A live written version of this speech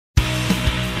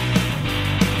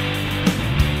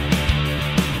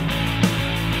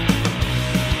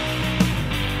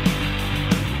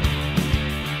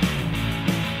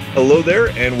Hello there,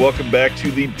 and welcome back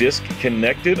to the Disc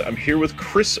Connected. I'm here with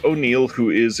Chris O'Neill, who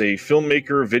is a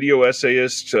filmmaker, video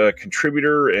essayist,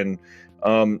 contributor, and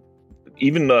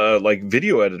even like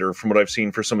video editor from what I've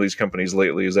seen for some of these companies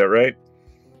lately. Is that right?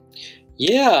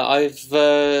 Yeah, I've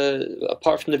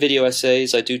apart from the video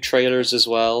essays, I do trailers as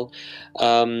well.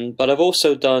 But I've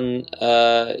also done,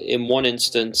 in one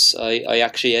instance, I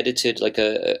actually edited like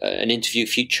an interview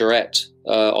featurette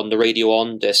on the Radio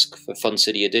On disc for Fun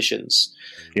City Editions.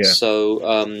 Yeah. So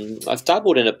I've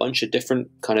dabbled in a bunch of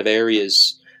different kind of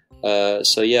areas.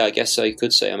 So yeah, I guess I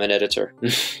could say I'm an editor.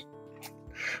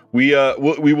 We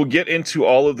will get into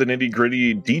all of the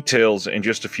nitty-gritty details in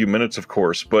just a few minutes, of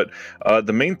course, but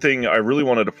the main thing I really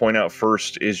wanted to point out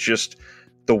first is just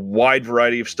the wide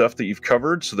variety of stuff that you've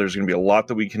covered. So there's going to be a lot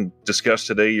that we can discuss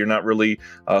today. You're not really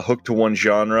hooked to one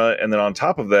genre, and then on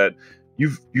top of that,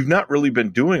 you've not really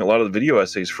been doing a lot of the video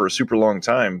essays for a super long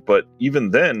time, but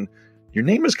even then, your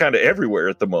name is kind of everywhere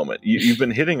at the moment. You've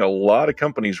been hitting a lot of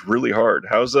companies really hard.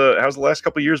 How's the last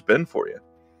couple of years been for you?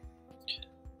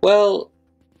 Well,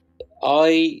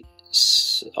 I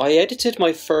edited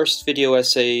my first video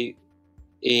essay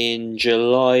in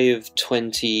July of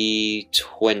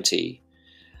 2020,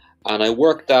 and I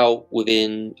worked out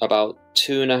within about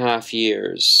 2.5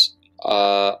 years.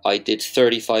 I did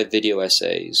 35 video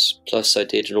essays, plus I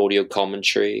did an audio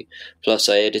commentary, plus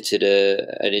I edited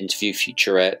an interview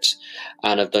featurette,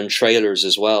 and I've done trailers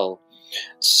as well.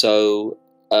 So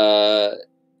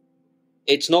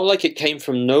it's not like it came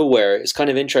from nowhere. It's kind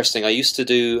of interesting. I used to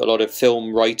do a lot of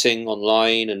film writing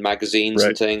online and magazines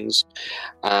and things.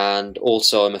 And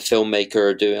also I'm a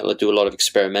filmmaker. I do a lot of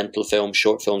experimental films,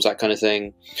 short films, that kind of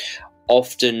thing,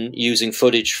 often using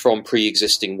footage from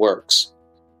pre-existing works.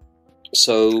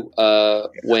 So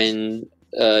when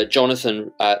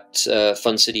Jonathan at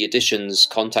Fun City Editions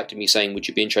contacted me saying, would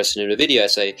you be interested in a video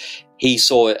essay? He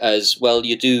saw it as, well,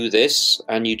 you do this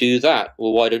and you do that.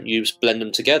 Well, why don't you just blend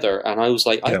them together? And I was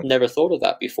like, I've never thought of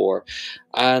that before.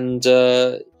 And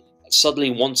suddenly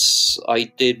once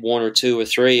I did one or two or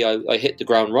three, I hit the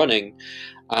ground running.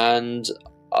 And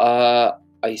I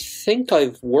think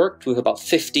I've worked with about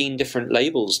 15 different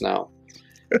labels now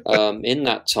in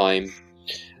that time.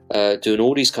 Doing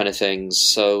all these kind of things.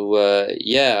 So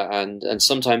yeah, and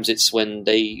sometimes it's when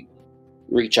they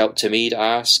reach out to me to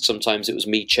ask. Sometimes it was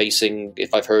me chasing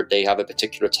if I've heard they have a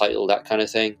particular title, that kind of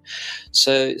thing.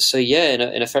 So yeah,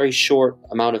 in a very short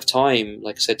amount of time,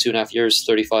 like I said, 2.5 years,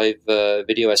 35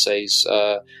 video essays.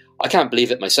 I can't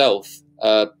believe it myself.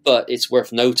 But it's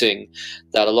worth noting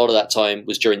that a lot of that time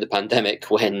was during the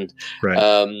pandemic when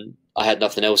I had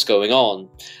nothing else going on.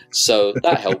 So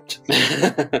that helped.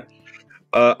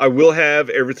 I will have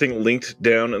everything linked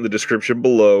down in the description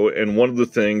below, and one of the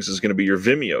things is going to be your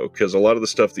Vimeo, because a lot of the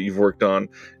stuff that you've worked on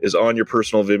is on your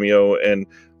personal Vimeo, and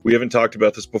we haven't talked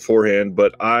about this beforehand,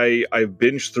 but I've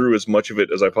binged through as much of it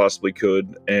as I possibly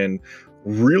could, and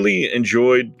really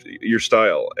enjoyed your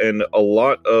style, and a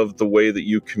lot of the way that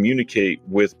you communicate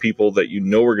with people that you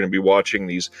know are going to be watching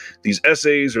these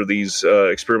essays or these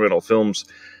experimental films.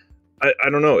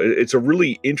 I don't know. It's a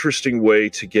really interesting way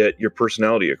to get your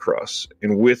personality across.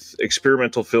 And with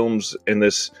experimental films and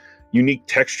this unique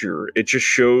texture, it just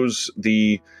shows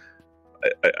the,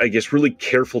 I guess, really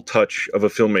careful touch of a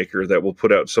filmmaker that will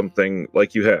put out something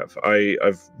like you have.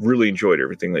 I've really enjoyed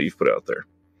everything that you've put out there.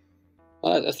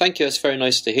 Thank you. That's very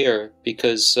nice to hear,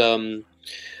 because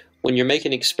when you're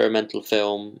making experimental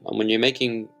film and when you're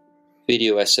making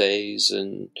video essays,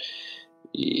 and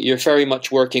you're very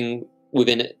much working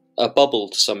within a bubble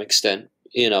to some extent,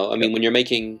 you know. I mean, when you're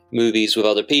making movies with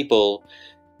other people,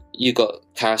 you got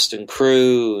cast and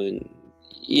crew, and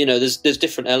you know, there's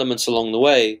different elements along the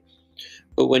way.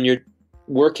 But when you're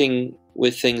working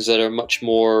with things that are much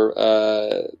more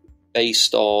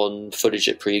based on footage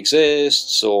that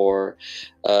pre-exists, or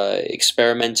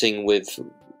experimenting with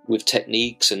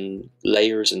techniques and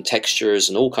layers and textures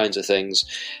and all kinds of things,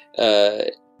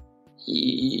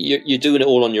 you're doing it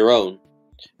all on your own.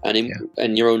 And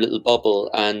in your own little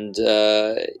bubble, and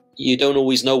you don't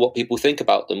always know what people think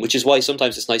about them, which is why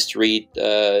sometimes it's nice to read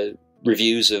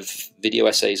reviews of video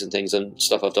essays and things and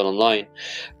stuff I've done online.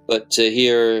 But to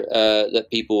hear that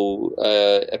people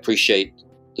appreciate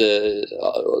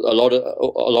a lot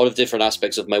of different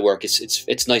aspects of my work,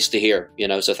 it's nice to hear, you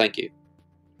know. So thank you.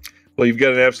 Well, you've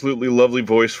got an absolutely lovely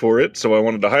voice for it, so I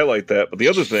wanted to highlight that. But the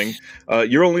other thing,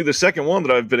 you're only the second one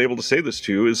that I've been able to say this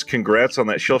to, is congrats on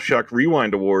that Shelf Shock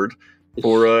Rewind Award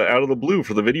for Out of the Blue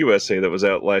for the video essay that was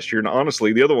out last year. And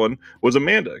honestly, the other one was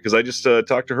Amanda, because I just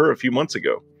talked to her a few months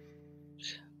ago.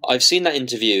 I've seen that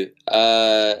interview.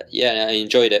 Yeah, I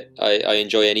enjoyed it. I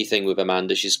enjoy anything with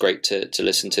Amanda. She's great to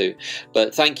listen to.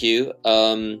 But thank you.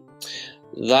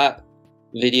 That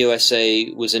video essay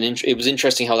was it was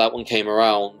interesting how that one came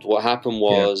around. What happened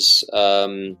was,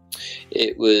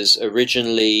 it was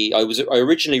originally I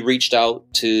originally reached out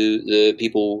to the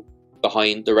people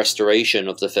behind the restoration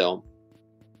of the film,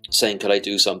 saying, could I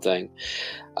do something?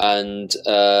 And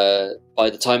by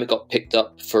the time it got picked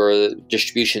up for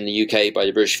distribution in the UK by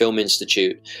the British Film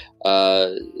Institute,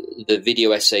 the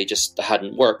video essay just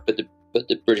hadn't worked. But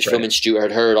the British Film Institute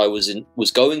had heard I was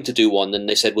going to do one, and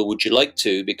they said, well, would you like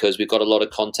to? Because we've got a lot of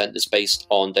content that's based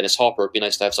on Dennis Hopper. It'd be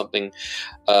nice to have something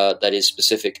that is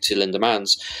specific to Linda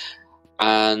Manns.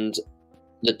 And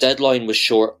the deadline was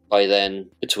short by then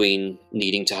between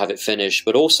needing to have it finished,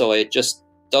 but also I had just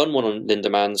done one on Linda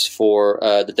Manns for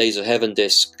the Days of Heaven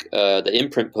disc the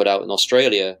imprint put out in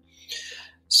Australia.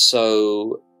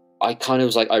 So I kind of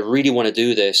was like, I really want to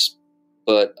do this,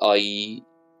 but I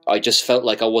just felt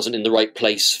like I wasn't in the right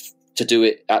place to do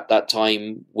it at that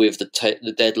time with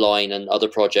the deadline and other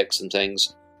projects and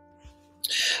things.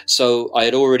 So I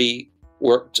had already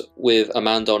worked with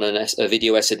Amanda on a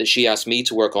video essay that she asked me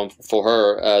to work on for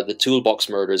her, the Toolbox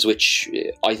Murders, which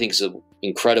I think is an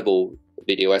incredible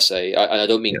video essay. I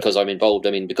don't mean because I'm involved.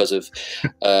 I mean because of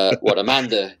what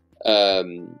Amanda,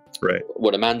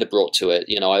 what Amanda brought to it.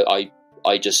 You know,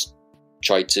 I just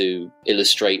tried to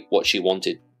illustrate what she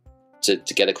wanted to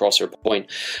get across her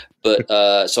point. But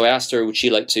so I asked her, would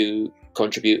she like to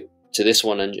contribute to this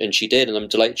one, and she did, and I'm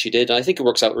delighted she did. And I think it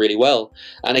works out really well.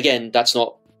 And again, that's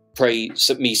not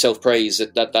self-praise,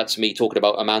 that's me talking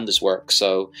about Amanda's work.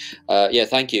 So yeah,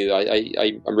 thank you.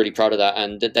 I'm really proud of that.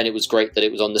 And then it was great that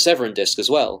it was on the Severin disc as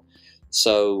well.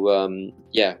 So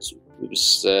yeah,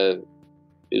 it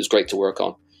was great to work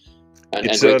on, and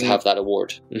great to have that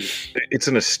award. It's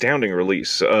an astounding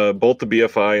release. Both the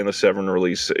BFI and the Severin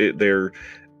release, they're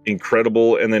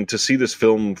incredible, and then to see this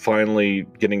film finally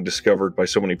getting discovered by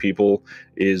so many people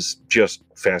is just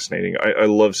fascinating. I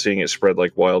love seeing it spread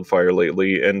like wildfire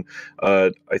lately, and I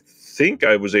think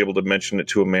I was able to mention it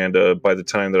to Amanda by the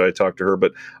time that I talked to her,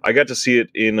 but I got to see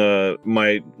it in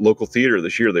my local theater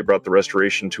this year. They brought the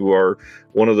restoration to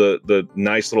one of the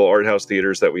nice little art house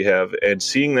theaters that we have, and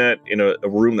seeing that in a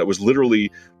room that was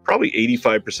literally probably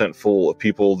 85% full of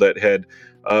people that had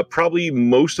probably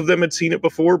most of them had seen it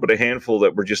before, but a handful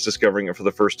that were just discovering it for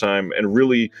the first time, and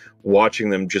really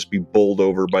watching them just be bowled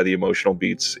over by the emotional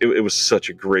beats. It was such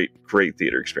a great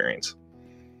theater experience.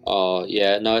 Oh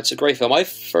yeah, no, it's a great film. I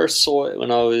first saw it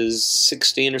when I was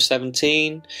 16 or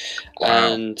 17. Wow.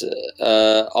 And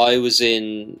I was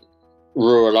in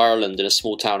rural Ireland, in a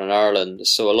small town in Ireland,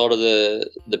 so a lot of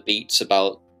the beats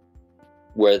about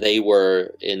where they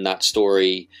were in that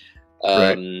story,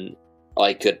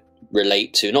 I could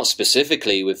relate to, not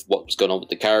specifically with what was going on with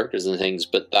the characters and things,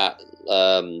 but that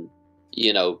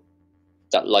you know,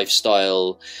 that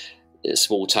lifestyle,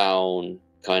 small town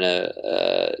kind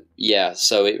of yeah.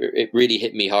 So it really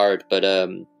hit me hard. But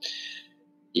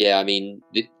yeah, I mean,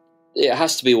 it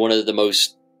has to be one of the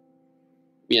most,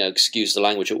 you know, excuse the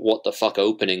language, what the fuck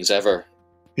openings ever.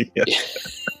 Yeah.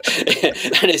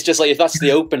 And it's just like, if that's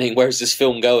the opening, where's this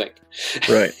film going?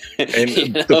 Right.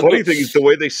 And the funny thing is, the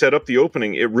way they set up the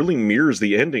opening, it really mirrors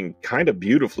the ending kind of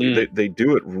beautifully. They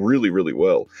do it really, really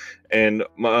well. And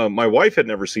my wife had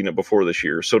never seen it before this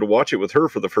year, so to watch it with her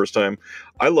for the first time,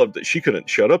 I loved that she couldn't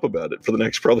shut up about it for the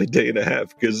next probably day and a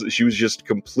half, because she was just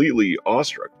completely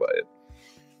awestruck by it.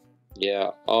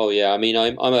 Yeah. Oh yeah. I mean,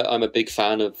 I'm a big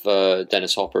fan of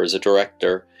Dennis Hopper as a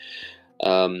director.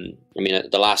 I mean,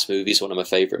 the last movie is one of my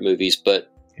favorite movies,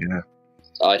 but yeah,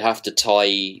 I'd have to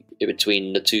tie it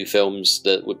between the two films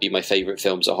that would be my favorite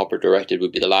films that Hopper directed,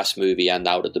 would be the last movie and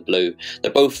Out of the Blue.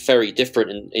 They're both very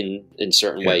different in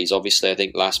certain ways. Obviously, I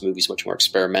think the last movie is much more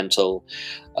experimental,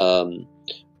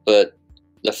 but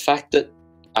the fact that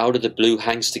Out of the Blue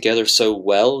hangs together so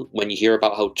well when you hear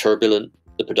about how turbulent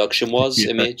the production was,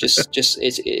 I mean,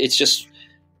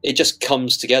 it just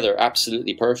comes together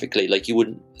absolutely perfectly. Like, you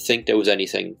wouldn't think there was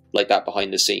anything like that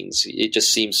behind the scenes. It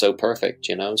just seems so perfect,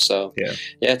 you know? So yeah,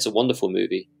 it's a wonderful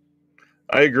movie.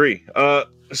 I agree.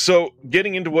 So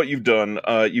getting into what you've done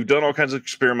all kinds of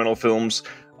experimental films.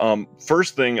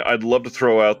 First thing I'd love to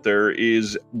throw out there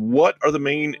is, what are the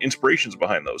main inspirations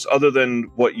behind those, other than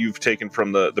what you've taken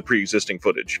from the pre-existing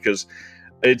footage? Because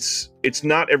it's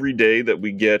not every day that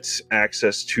we get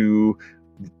access to,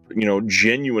 you know,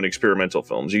 genuine experimental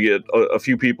films. You get a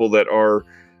few people that are,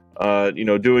 you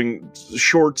know, doing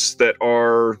shorts that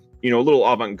are, you know, a little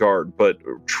avant-garde, but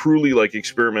truly like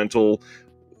experimental.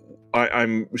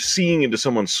 I'm seeing into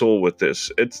someone's soul with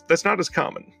this. That's not as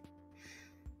common.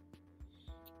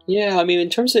 Yeah, I mean, in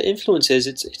terms of influences,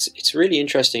 it's really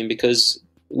interesting because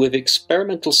with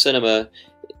experimental cinema,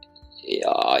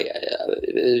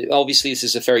 obviously this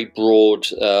is a very broad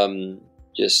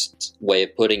just way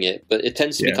of putting it, but it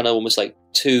tends to be kind of almost like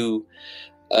two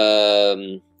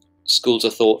schools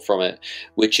of thought from it,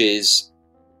 which is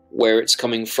where it's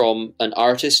coming from an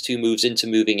artist who moves into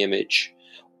moving image,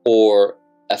 or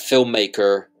a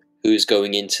filmmaker who's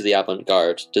going into the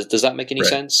avant-garde. Does that make any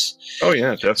sense? Oh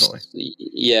yeah, definitely.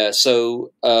 Yeah,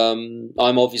 so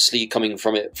I'm obviously coming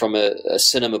from it from a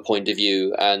cinema point of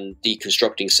view and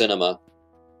deconstructing cinema,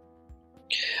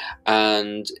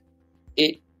 and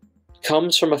it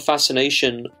comes from a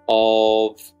fascination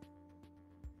of,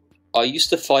 I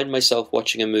used to find myself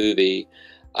watching a movie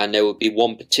and there would be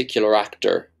one particular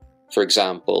actor, for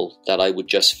example, that I would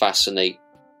just find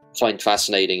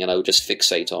fascinating and I would just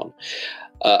fixate on.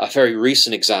 A very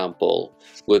recent example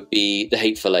would be The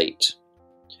Hateful Eight.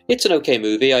 It's an okay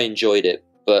movie, I enjoyed it,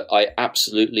 but I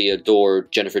absolutely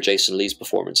adored Jennifer Jason Leigh's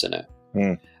performance in it.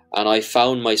 And I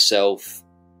found myself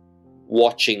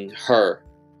watching her,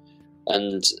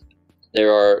 and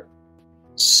there are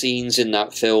scenes in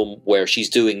that film where she's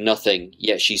doing nothing,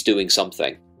 yet she's doing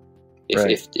something,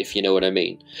 if you know what I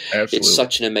mean. Absolutely. It's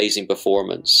such an amazing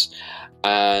performance,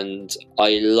 and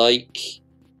I like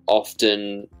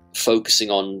often focusing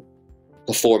on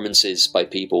performances by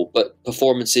people, but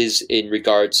performances in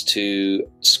regards to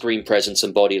screen presence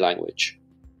and body language.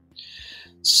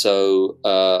 So,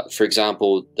 for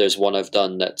example, there's one I've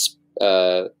done that's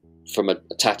from a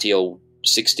tatty old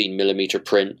 16mm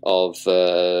print of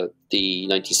the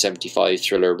 1975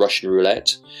 thriller Russian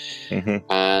Roulette.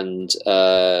 And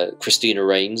Christina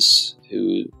Rains,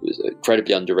 who is an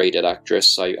incredibly underrated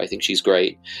actress. I think she's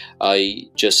great. I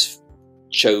just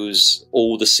chose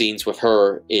all the scenes with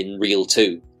her in reel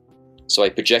 2. So I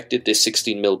projected this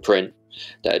 16mm print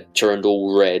that had turned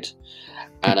all red,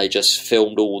 and I just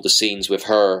filmed all the scenes with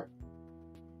her,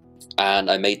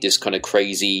 and I made this kind of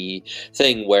crazy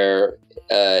thing where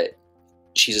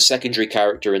she's a secondary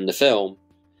character in the film,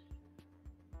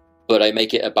 but I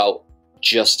make it about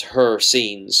just her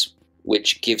scenes,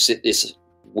 which gives it this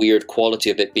weird quality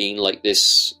of it being like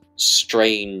this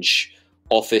strange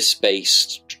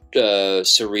office-based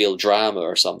surreal drama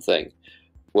or something,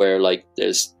 where like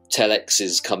there's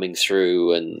telexes coming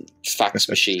through and fax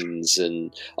machines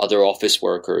and other office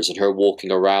workers, and her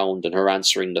walking around and her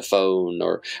answering the phone,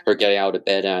 or her getting out of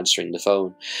bed answering the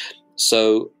phone.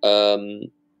 So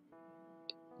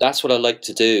that's what I like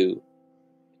to do.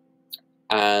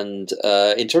 And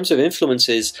in terms of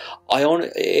influences, I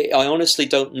honestly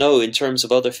don't know in terms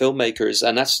of other filmmakers,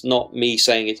 and that's not me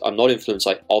saying it. I'm not influenced.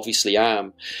 I obviously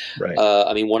am.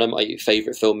 I mean, one of my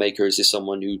favorite filmmakers is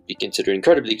someone who'd be considered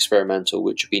incredibly experimental,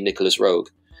 which would be Nicholas Roeg.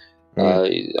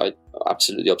 I'm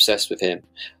absolutely obsessed with him.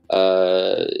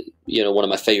 One of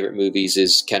my favorite movies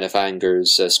is Kenneth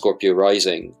Anger's Scorpio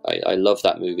Rising. I love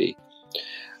that movie.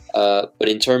 But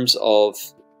in terms of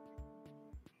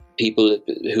people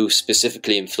who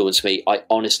specifically influenced me, I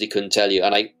honestly couldn't tell you.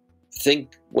 And I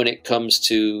think when it comes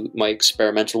to my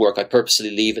experimental work, I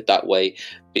purposely leave it that way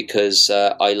because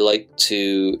I like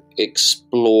to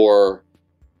explore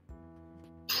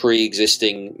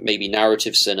pre-existing, maybe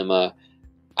narrative cinema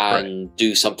and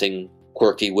do something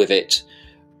quirky with it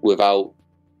without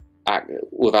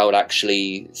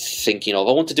actually thinking of,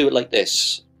 I want to do it like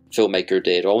this filmmaker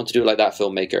did, or I want to do it like that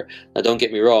filmmaker. Now, don't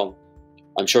get me wrong.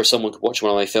 I'm sure someone could watch one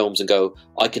of my films and go,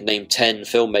 I could name 10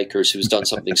 filmmakers who's done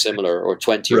something similar, or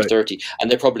 20 or 30,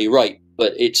 and they're probably right,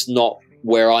 but it's not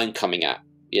where I'm coming at,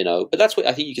 But that's what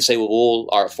I think you can say with all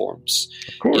art forms.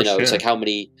 Of course, it's like how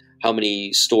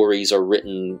many stories are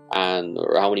written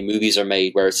or how many movies are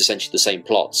made where it's essentially the same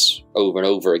plots over and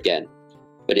over again,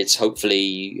 but it's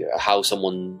hopefully how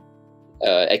someone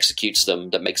executes them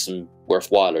that makes them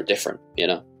worthwhile or different,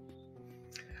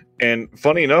 And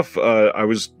funny enough, I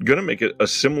was going to make a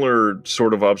similar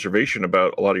sort of observation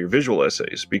about a lot of your visual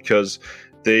essays, because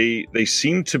they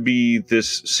seem to be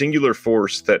this singular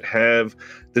force that have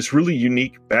this really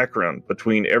unique background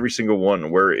between every single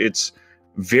one, where it's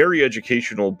very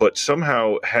educational, but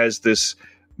somehow has this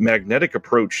magnetic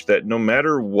approach that no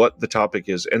matter what the topic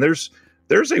is, and there's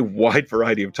a wide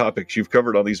variety of topics you've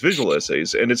covered on these visual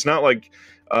essays, and it's not like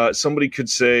somebody could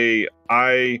say,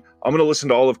 I'm going to listen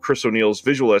to all of Chris O'Neill's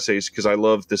visual essays because I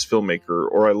love this filmmaker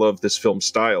or I love this film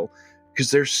style,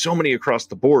 because there's so many across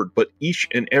the board. But each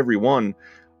and every one,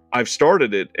 I've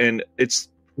started it, and it's,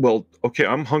 well, okay,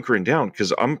 I'm hunkering down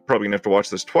because I'm probably going to have to watch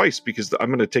this twice because I'm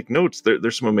going to take notes.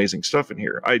 There's some amazing stuff in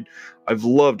here. I've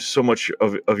loved so much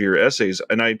of your essays,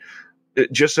 and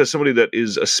just as somebody that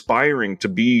is aspiring to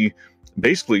be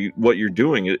basically what you're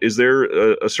doing. Is there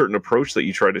a certain approach that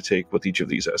you try to take with each of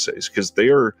these essays? Because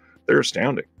they're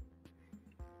astounding.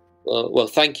 Well,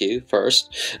 thank you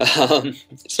first.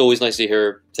 It's always nice to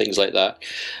hear things like that.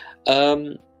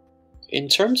 In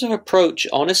terms of approach,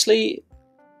 honestly,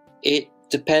 it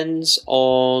depends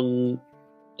on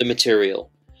the material,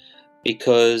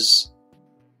 because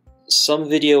some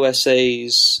video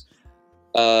essays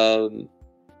focus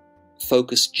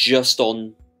just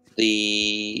on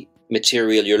the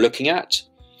material you're looking at,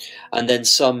 and then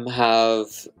some have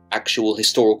actual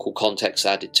historical context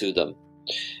added to them.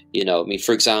 You know, I mean,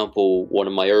 for example, one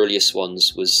of my earliest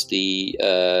ones was the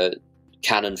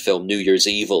Canon film New Year's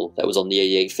Evil that was on the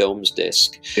 88 Films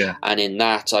disc. Yeah. And in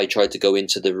that, I tried to go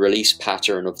into the release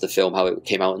pattern of the film, how it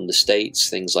came out in the States,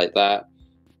 things like that.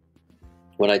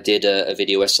 When I did a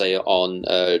video essay on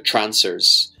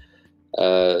Trancers,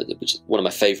 which is one of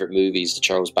my favorite movies, the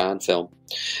Charles Band film,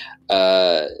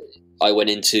 I went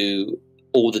into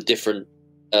all the different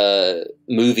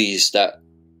movies that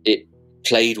it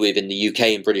played with in the UK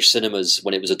and British cinemas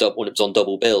when it was on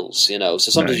double bills, you know. So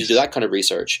sometimes you do that kind of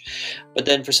research. But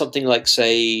then for something like,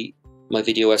 say, my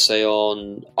video essay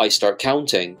on I Start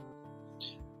Counting,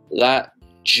 that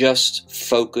just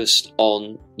focused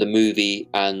on the movie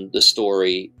and the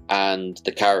story and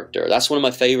the character. That's one of my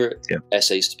favorite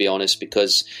essays, to be honest,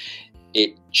 because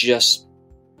it's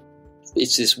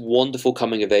this wonderful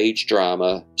coming of age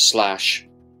drama /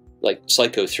 like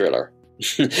psycho thriller.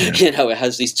 You know, it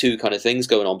has these two kind of things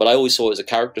going on, but I always saw it as a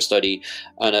character study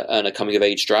and a coming of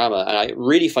age drama, and I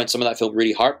really find some of that film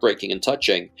really heartbreaking and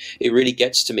touching. It really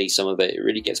gets to me, some of it. It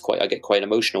really gets I get quite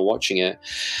emotional watching it.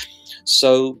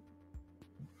 So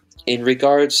in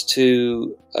regards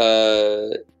to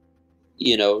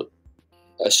you know,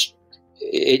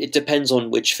 it depends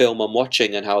on which film I'm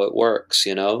watching and how it works,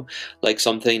 you know, like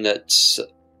something that's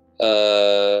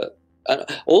and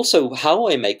also how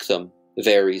I make them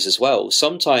varies as well.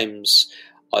 Sometimes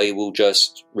I will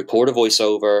just record a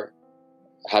voiceover,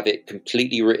 have it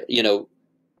completely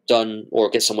done, or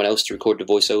get someone else to record the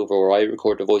voiceover, or I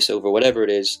record the voiceover, whatever it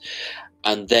is,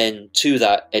 and then to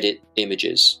that edit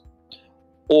images.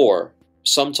 Or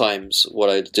sometimes what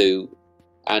I do,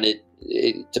 and it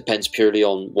depends purely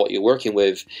on what you're working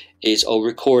with, is I'll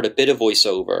record a bit of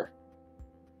voiceover,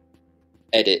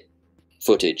 edit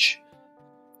footage,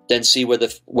 then see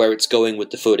where it's going with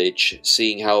the footage,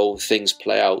 seeing how things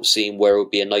play out, seeing where it would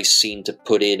be a nice scene to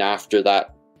put in after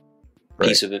that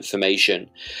piece of information,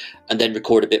 and then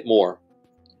record a bit more,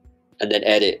 and then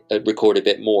edit and record a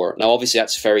bit more. Now, obviously,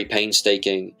 that's very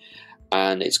painstaking,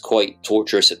 and it's quite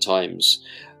torturous at times,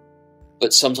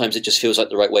 but sometimes it just feels like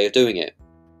the right way of doing it,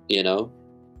 you know?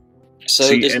 So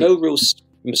there's no real...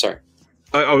 Sorry.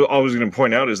 I was going to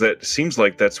point out is that it seems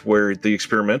like that's where the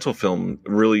experimental film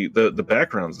really, the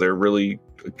backgrounds there really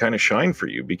kind of shine for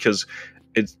you, because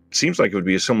it seems like it would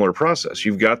be a similar process.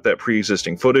 You've got that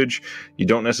pre-existing footage. You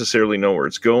don't necessarily know where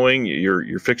it's going. You're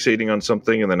fixating on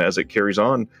something, and then as it carries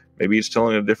on, maybe it's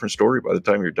telling a different story by the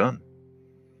time you're done.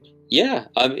 Yeah,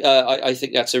 I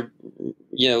think that's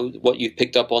what you've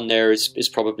picked up on there is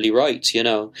probably right. You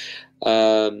know,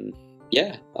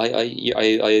 yeah,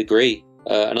 I agree.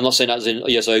 And I'm not saying that as in,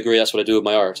 yes, I agree, that's what I do with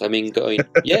my art. I mean, going,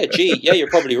 yeah, gee, yeah, you're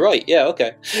probably right. Yeah,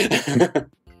 okay.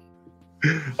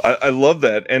 I love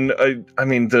that. And I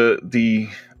mean,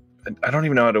 I don't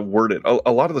even know how to word it.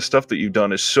 A lot of the stuff that you've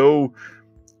done is so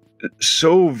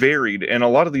varied. And a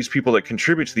lot of these people that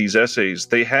contribute to these essays,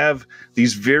 they have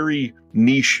these very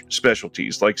niche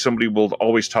specialties. Like somebody will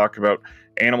always talk about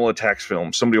animal attacks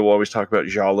films. Somebody will always talk about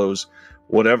giallos,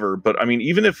 whatever. But I mean,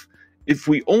 even if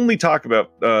we only talk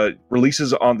about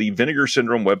releases on the Vinegar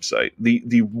Syndrome website,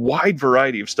 the wide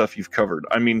variety of stuff you've covered.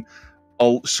 I mean,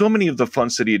 so many of the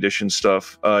Fun City Edition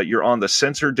stuff. You're on the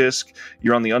Censor disc.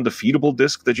 You're on the Undefeatable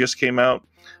disc that just came out.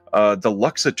 The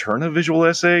Lux Eterna visual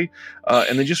essay.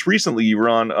 And then just recently you were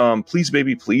on Please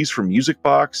Baby Please from Music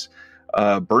Box.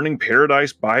 Burning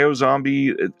Paradise,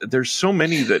 Biozombie. There's so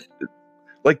many that...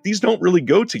 Like, these don't really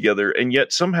go together, and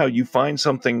yet somehow you find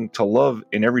something to love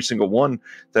in every single one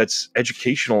that's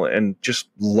educational and just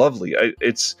lovely.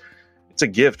 It's a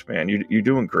gift, man. You're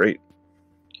doing great.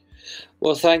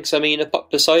 Well, thanks. I mean,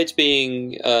 besides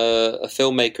being a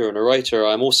filmmaker and a writer,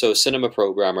 I'm also a cinema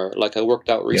programmer. Like, I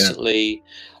worked out recently.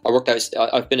 Yeah.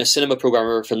 I've been a cinema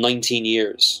programmer for 19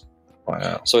 years.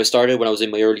 Wow. So I started when I was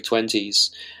in my early 20s,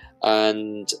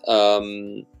 and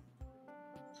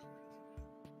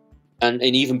and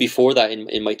even before that,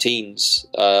 in my teens,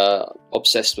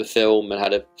 obsessed with film and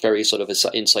had a very sort of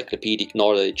encyclopedic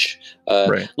knowledge.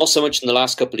 Right. Not so much in the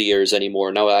last couple of years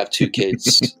anymore. Now I have 2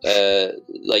 kids.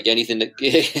 Like anything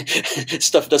that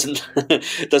stuff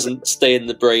doesn't stay in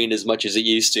the brain as much as it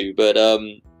used to. But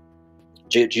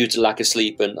due to lack of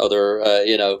sleep and other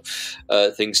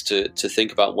things to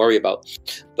think about and worry about.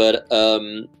 But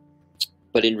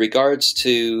in regards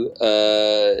to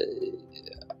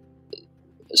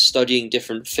studying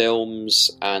different films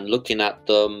and looking at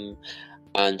them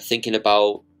and thinking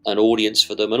about an audience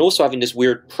for them, and also having this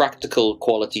weird practical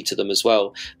quality to them as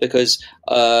well, because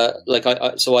I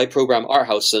program art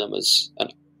house cinemas,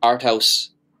 and art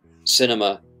house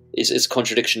cinema is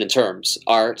contradiction in terms.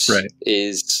 Art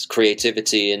is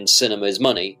creativity and cinema is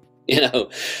money,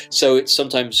 so it's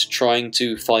sometimes trying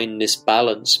to find this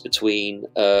balance between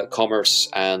commerce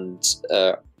and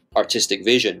artistic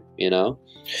vision,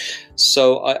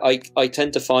 So I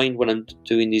tend to find when I'm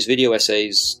doing these video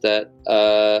essays that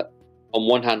on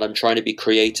one hand I'm trying to be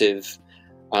creative,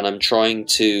 and I'm trying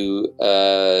to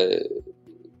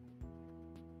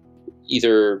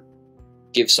either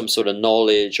give some sort of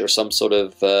knowledge or some sort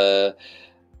of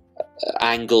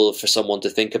angle for someone to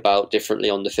think about differently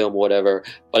on the film or whatever,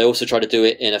 but I also try to do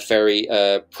it in a very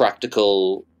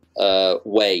practical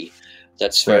way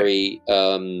that's very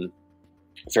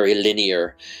very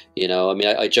linear, I mean,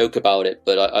 I joke about it,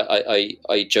 but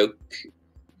I joke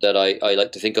that I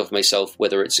like to think of myself,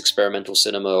 whether it's experimental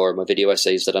cinema or my video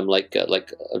essays, that I'm like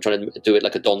I'm trying to do it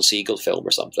like a Don Siegel film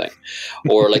or something,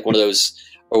 or like one of those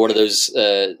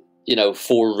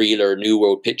 4-reeler New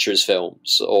World Pictures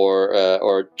films,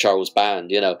 or Charles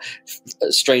Band, a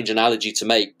strange analogy to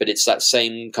make, but it's that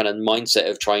same kind of mindset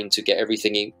of trying to get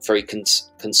everything very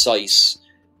concise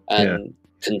and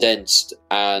condensed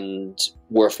and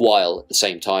worthwhile at the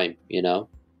same time,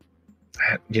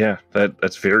 Yeah,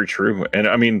 that's very true. And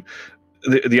I mean,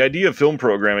 the idea of film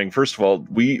programming, first of all,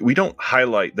 we don't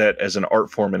highlight that as an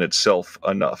art form in itself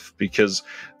enough, because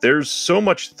there's so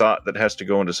much thought that has to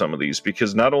go into some of these,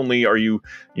 because not only are you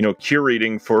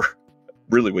curating for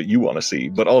really what you want to see,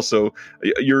 but also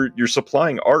you're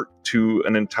supplying art to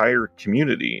an entire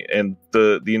community, and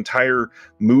the entire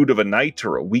mood of a night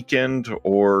or a weekend,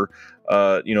 or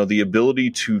the ability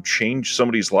to change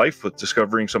somebody's life with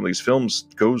discovering some of these films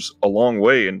goes a long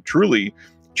way. And truly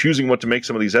choosing what to make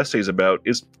some of these essays about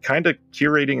is kind of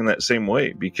curating in that same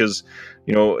way, because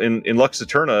in Lux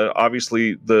Eterna,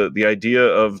 obviously the idea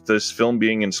of this film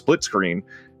being in split screen,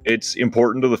 it's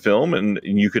important to the film, and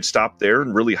you could stop there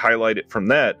and really highlight it from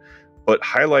that. But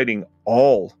highlighting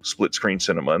all split screen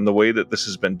cinema and the way that this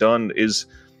has been done is,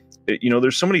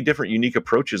 there's so many different unique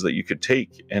approaches that you could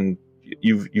take, and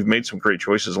you've made some great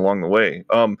choices along the way.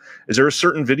 Is there a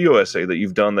certain video essay that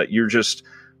you've done that you're just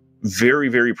very,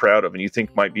 very proud of, and you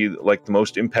think might be like the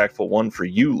most impactful one for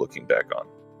you looking back on?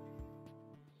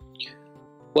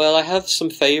 Well, I have some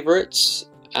favorites,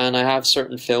 and I have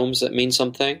certain films that mean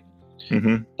something.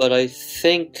 Mm-hmm. But I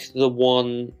think the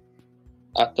one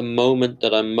at the moment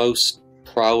that I'm most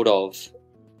proud of,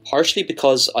 partially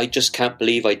because I just can't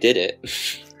believe I did it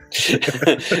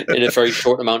in a very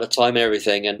short amount of time and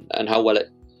everything, and how well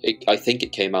I think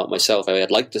it came out myself.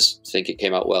 I'd like to think it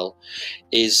came out well,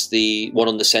 is the one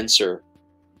on the censor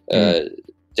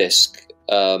disc,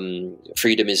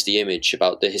 Freedom is the Image,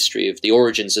 about the history of the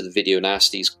origins of the video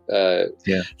nasties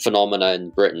phenomena in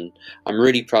Britain. I'm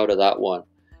really proud of that one,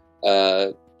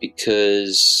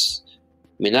 because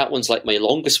I mean, that one's like my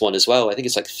longest one as well. I think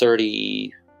it's like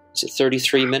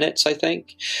 33 minutes, I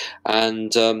think.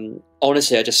 And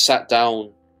honestly, I just sat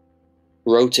down,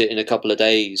 wrote it in a couple of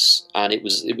days, and it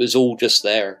was all just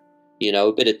there,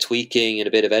 a bit of tweaking and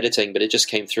a bit of editing, but it just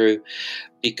came through,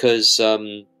 because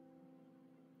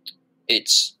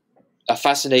it's a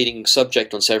fascinating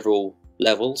subject on several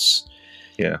levels.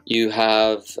 Yeah. You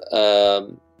have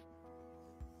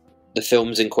the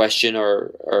films in question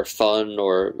are fun,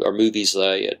 or movies that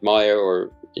I admire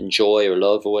or enjoy or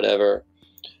love or whatever.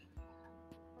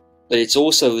 But it's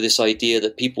also this idea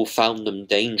that people found them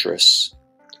dangerous.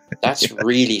 That's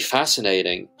really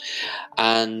fascinating.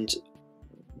 And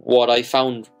what I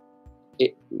found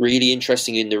really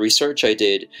interesting in the research I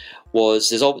did was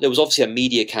there was obviously a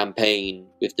media campaign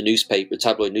with the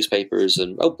tabloid newspapers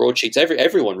and broadsheets,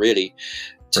 everyone really,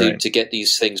 to get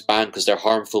these things banned because they're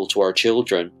harmful to our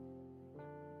children.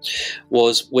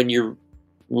 Was when you're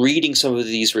reading some of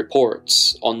these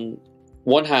reports, on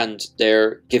one hand,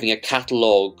 they're giving a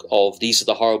catalogue of these are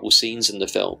the horrible scenes in the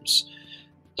films.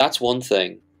 That's one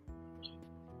thing.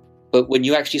 But when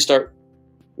you actually start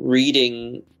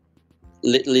reading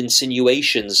little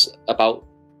insinuations about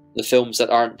the films that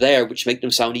aren't there, which make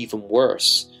them sound even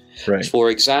worse. Right. For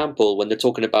example, when they're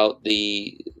talking about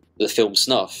the film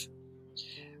Snuff,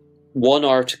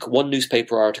 one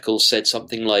newspaper article said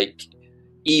something like,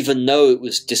 even though it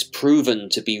was disproven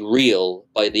to be real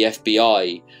by the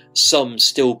FBI, some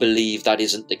still believe that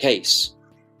isn't the case,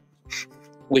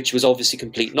 which was obviously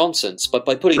complete nonsense. But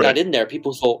by putting that in there,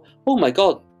 people thought, oh my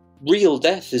God, real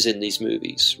death is in these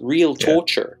movies, real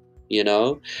torture, you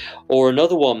know? Or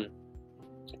another one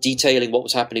detailing what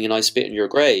was happening in I Spit on Your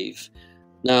Grave.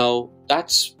 Now,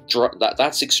 that's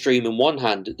extreme in one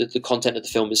hand, the content of the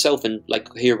film itself, and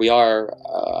like here we are,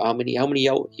 how many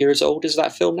years old is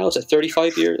that film now? Is it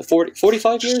 35 years,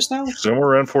 45 years now? Somewhere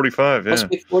around 45, yeah. Must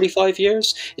be 45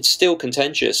 years. It's still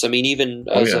contentious. I mean, even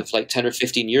as of like 10 or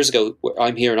 15 years ago, where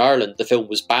I'm here in Ireland, the film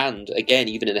was banned, again,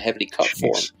 even in a heavily cut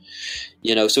form.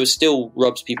 You know, so it still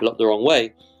rubs people up the wrong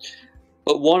way.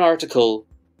 But one article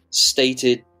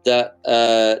stated that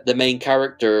the main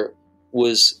character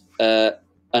was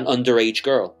an underage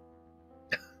girl,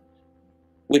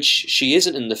 which she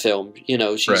isn't in the film. You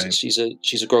know, she's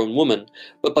a grown woman.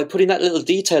 But by putting that little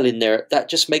detail in there, that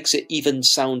just makes it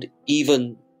sound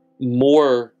even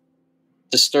more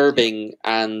disturbing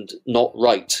and not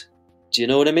right. Do you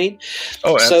know what I mean?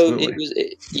 Oh,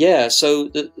 absolutely.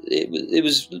 So it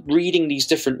was reading these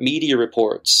different media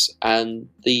reports and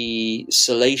the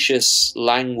salacious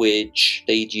language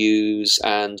they'd use,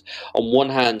 and on one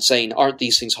hand saying, aren't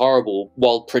these things horrible,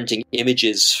 while printing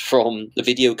images from the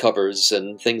video covers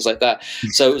and things like that.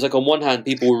 So it was like on one hand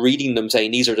people were reading them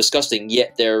saying these are disgusting,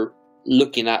 yet they're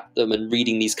looking at them and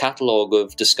reading these catalogue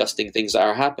of disgusting things that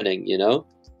are happening, you know?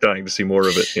 Dying to see more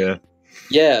of it, yeah.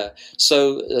 Yeah,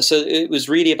 so it was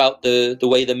really about the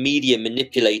way the media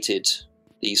manipulated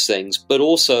these things, but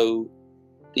also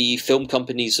the film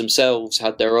companies themselves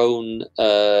had their own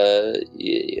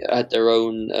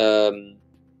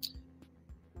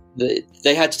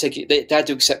they had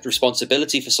to accept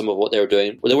responsibility for some of what they were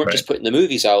doing. Well, they weren't just putting the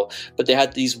movies out, but they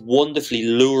had these wonderfully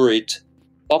lurid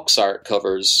box art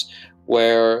covers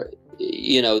where,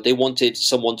 you know, they wanted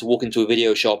someone to walk into a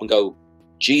video shop and go,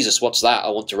 Jesus, what's that? I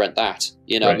want to rent that.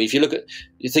 You know, I mean, if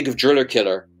you think of Driller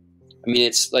Killer, I mean,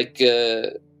 it's like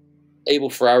Abel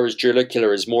Ferrara's Driller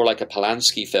Killer is more like a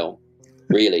Polanski film,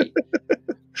 really.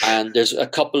 And there's a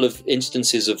couple of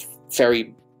instances of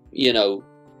very, you know,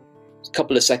 a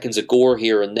couple of seconds of gore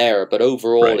here and there, but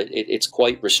overall it's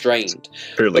quite restrained.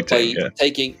 Fairly tame,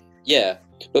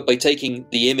 but by taking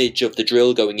the image of the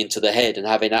drill going into the head and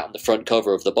having that on the front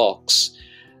cover of the box,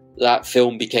 that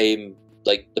film became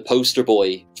like the poster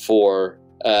boy for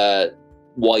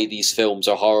why these films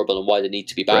are horrible and why they need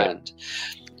to be banned.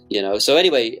 You know, so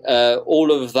anyway,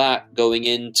 all of that going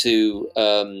into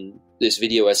this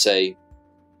video essay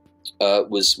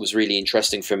was really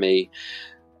interesting for me.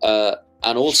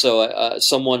 And also,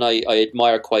 someone I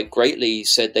admire quite greatly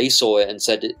said they saw it and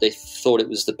said they thought it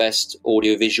was the best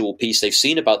audiovisual piece they've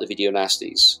seen about the Video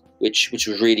Nasties, which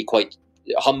was really quite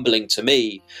humbling to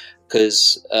me.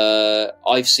 Because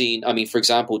I've seen, I mean, for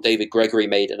example, David Gregory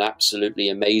made an absolutely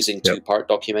amazing two-part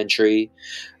documentary,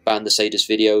 Ban the Sadist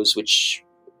Videos, which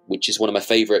is one of my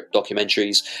favorite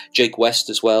documentaries. Jake West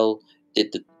as well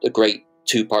did a great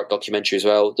two-part documentary as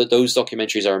well. Those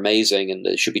documentaries are amazing and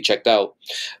they should be checked out.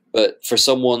 But for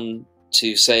someone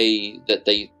to say that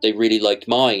they really liked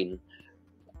mine,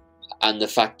 and the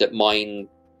fact that mine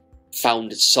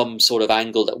found some sort of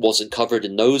angle that wasn't covered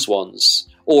in those ones,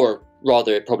 or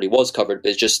rather, it probably was covered,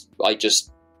 but I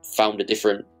just found a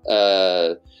different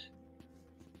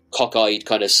cockeyed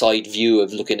kind of side view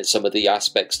of looking at some of the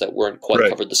aspects that weren't quite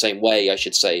covered the same way, I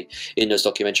should say, in those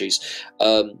documentaries.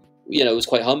 You know, it was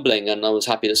quite humbling, and I was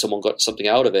happy that someone got something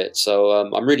out of it. So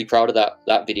I'm really proud of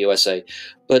that video essay.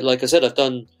 But like I said, I've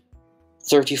done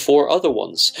 34 other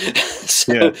ones.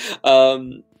 So,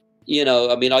 you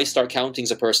know, I mean, I Start Counting's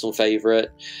a personal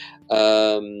favorite.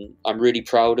 I'm really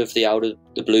proud of the Out of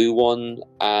the Blue one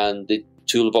and the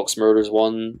Toolbox Murders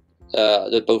one.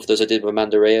 Both of those I did with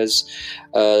Amanda Reyes.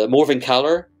 Morven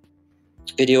Caller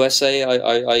video essay.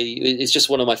 It's just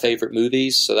one of my favorite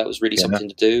movies, so that was really something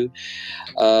to do.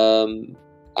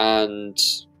 And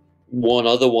one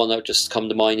other one that just come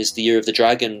to mind is the Year of the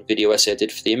Dragon video essay I did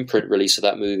for the imprint release of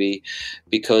that movie,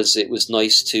 because it was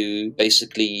nice to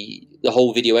basically, the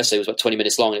whole video essay was about 20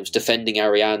 minutes long, and it was defending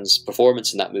Ariane's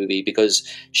performance in that movie, because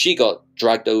she got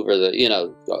dragged over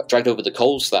the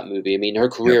coals for that movie. I mean, her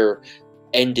career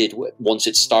ended once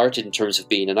it started in terms of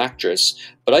being an actress,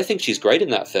 but I think she's great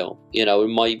in that film. You know,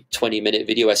 my 20-minute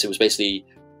video essay was basically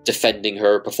defending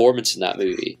her performance in that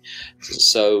movie.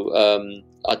 So,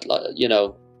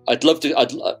 I'd love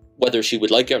to. whether she would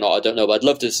like it or not, I don't know. But I'd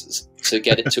love to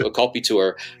get it to a copy to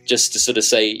her, just to sort of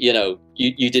say,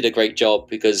 you did a great job,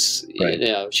 because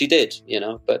she did.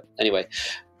 But anyway,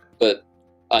 but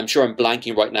I'm sure I'm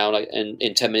blanking right now. Like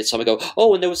in 10 minutes time, I go,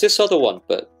 oh, and there was this other one.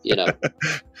 But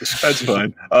that's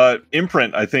fine.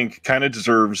 Imprint, I think, kind of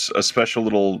deserves a special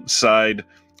little side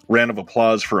round of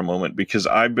applause for a moment, because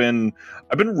I've been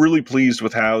really pleased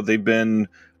with how they've been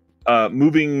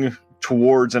moving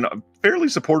towards, and fairly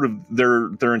supportive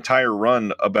their entire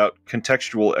run about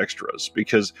contextual extras,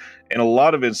 because in a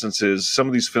lot of instances, some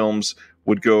of these films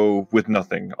would go with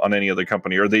nothing on any other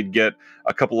company, or they'd get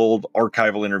a couple old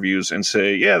archival interviews and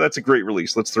say, yeah, that's a great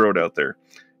release, let's throw it out there.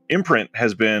 Imprint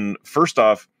has been, first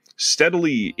off,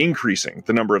 steadily increasing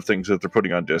the number of things that they're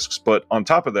putting on discs, but on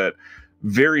top of that,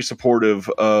 very supportive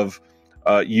of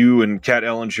you and Kat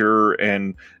Ellinger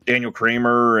and Daniel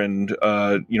Kramer and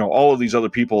all of these other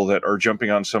people that are jumping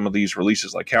on some of these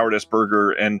releases, like Howard S. Berger,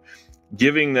 and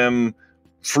giving them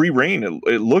free reign,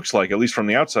 it looks like, at least from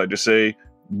the outside, to say,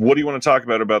 what do you want to talk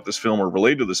about this film or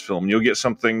relate to this film? You'll get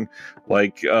something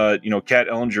like Kat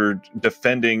Ellinger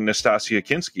defending Nastasia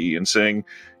Kinski and saying,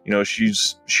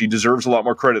 she deserves a lot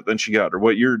more credit than she got, or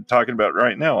what you're talking about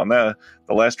right now on the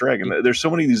Last Dragon. There's so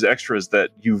many of these extras that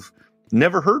you've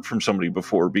never heard from somebody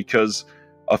before, because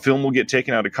a film will get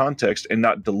taken out of context and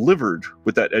not delivered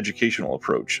with that educational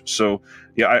approach. So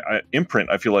yeah, Imprint,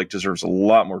 I feel like, deserves a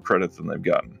lot more credit than they've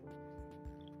gotten.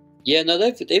 Yeah, no,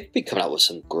 they've been coming out with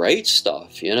some great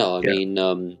stuff. I mean,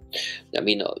 I'm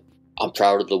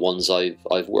proud of the ones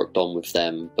I've worked on with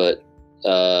them, but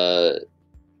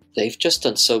they've just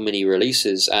done so many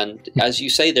releases, and as you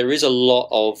say, there is a lot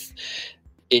of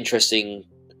interesting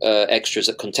extras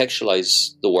that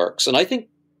contextualize the works, and I think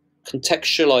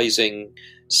contextualizing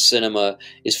cinema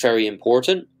is very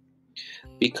important,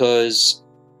 because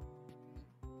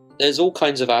there's all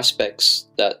kinds of aspects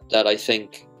that I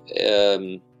think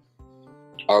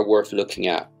are worth looking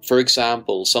at. For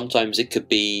example, sometimes it could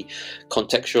be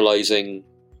contextualizing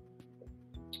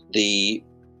the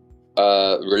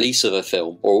release of a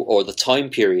film, or the time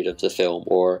period of the film,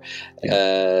 or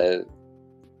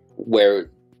where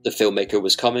the filmmaker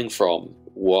was coming from,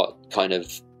 what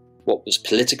was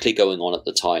politically going on at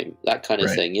the time, that kind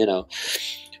of thing,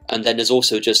 And then there's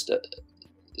also just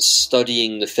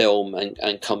studying the film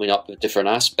and coming up with different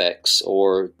aspects,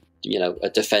 or a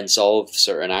defense of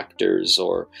certain actors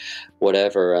or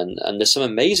whatever. And there's some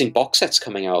amazing box sets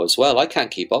coming out as well. I can't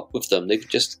keep up with them. They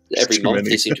just every month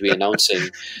they seem to be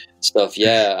announcing stuff.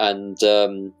 Yeah, and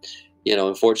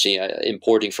unfortunately,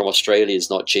 importing from Australia is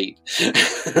not cheap.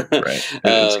 Right,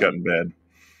 it's gotten bad.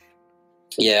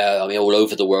 Yeah, I mean, all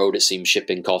over the world, it seems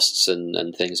shipping costs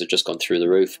and things have just gone through the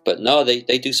roof. But no, they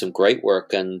do some great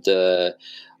work, and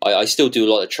I still do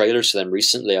a lot of trailers for them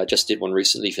recently. I just did one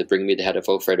recently for Bring Me the Head of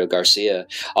Alfredo Garcia.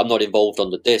 I'm not involved on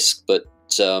the disc, but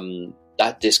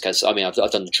that disc has, I mean, I've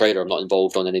done the trailer. I'm not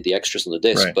involved on any of the extras on the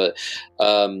disc, but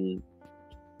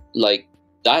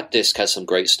that disc has some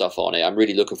great stuff on it. I'm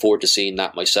really looking forward to seeing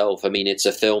that myself. I mean, it's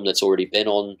a film that's already been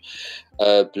on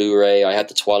Blu-ray. I had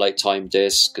the Twilight Time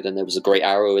disc, and then there was a Great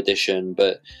Arrow edition.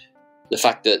 But the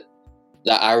fact that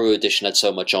Arrow edition had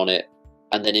so much on it,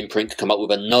 and then Imprint could come up with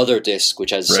another disc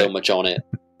which has so much on it,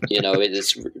 it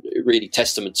is really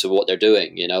testament to what they're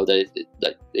doing.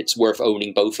 That it's worth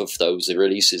owning both of those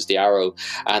releases, the Arrow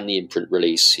and the Imprint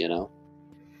release.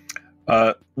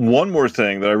 One more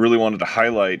thing that I really wanted to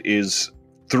highlight is,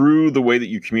 through the way that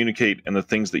you communicate and the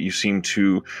things that you seem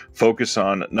to focus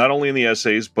on, not only in the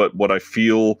essays, but what I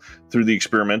feel through the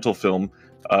experimental film,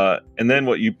 and then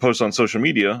what you post on social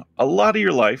media, a lot of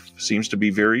your life seems to be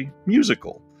very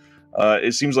musical.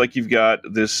 It seems like you've got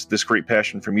this great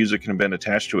passion for music and have been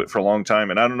attached to it for a long time.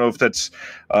 And I don't know if that's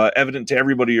evident to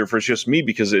everybody or if it's just me,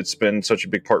 because it's been such a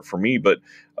big part for me. But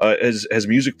has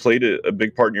music played a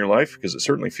big part in your life? Because it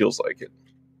certainly feels like it.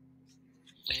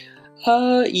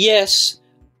 Yes.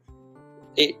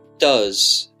 It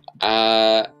does.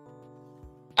 Yeah,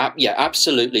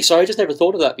 absolutely. Sorry, I just never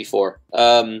thought of that before.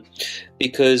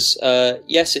 Because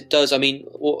yes, it does. I mean,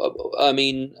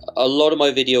 a lot of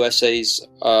my video essays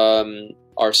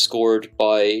are scored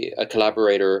by a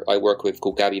collaborator I work with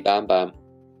called Gabby Bam Bam.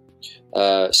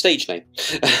 Stage name,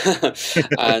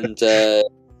 and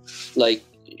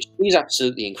she's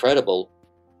absolutely incredible.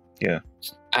 Yeah.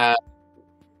 And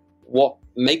what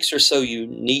makes her so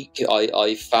unique,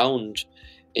 I found,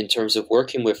 in terms of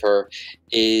working with her,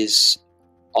 is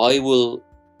I will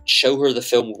show her the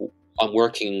film I'm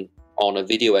working on a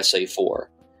video essay for,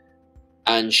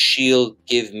 and she'll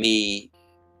give me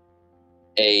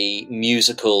a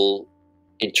musical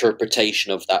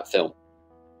interpretation of that film.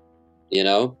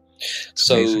 It's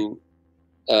amazing.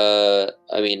 I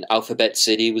mean, Alphabet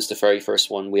City was the very first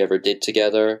one we ever did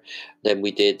together. Then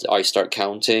we did I Start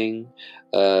Counting,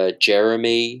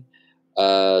 Jeremy,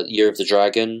 Year of the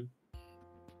Dragon,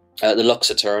 the Lux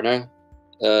Eterna,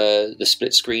 the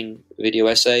split screen video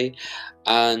essay,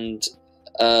 and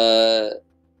I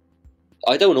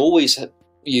don't always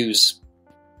use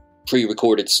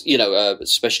pre-recorded,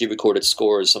 especially recorded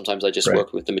scores. Sometimes I just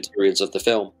work with the materials of the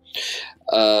film.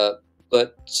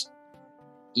 But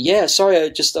yeah, sorry,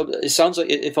 it sounds like,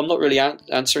 if I'm not really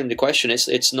answering the question,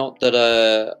 it's not that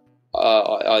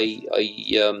I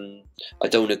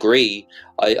don't agree.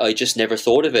 I just never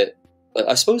thought of it. But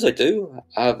I suppose I do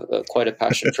have quite a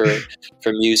passion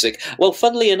for music. Well,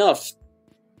 funnily enough,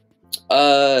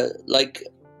 like,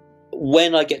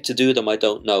 when I get to do them, I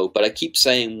don't know. But I keep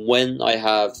saying when I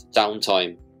have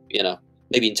downtime,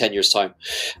 maybe in 10 years' time,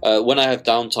 when I have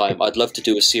downtime, I'd love to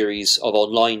do a series of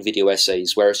online video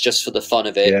essays where it's just for the fun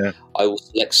of it. Yeah. I will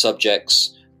select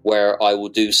subjects where I will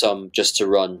do some just to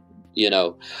run,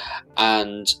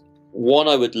 And one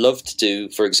I would love to do,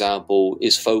 for example,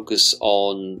 is focus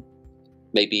on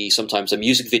maybe sometimes a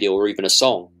music video or even a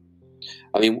song.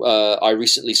 I mean, I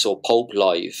recently saw Pulp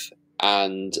live,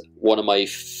 and one of my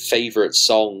favorite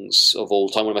songs of all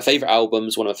time, one of my favorite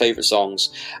albums, one of my favorite songs,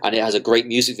 and it has a great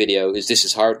music video, is This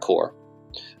Is Hardcore,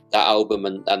 that album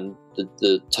and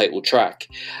the title track.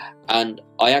 And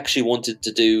I actually wanted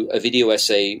to do a video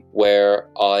essay where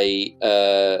I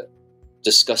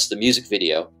discuss the music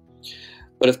video.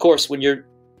 But of course, when you're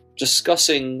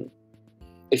discussing,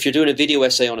 if you're doing a video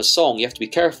essay on a song, you have to be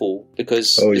careful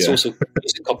because it's also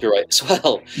music copyright as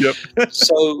well. Yep.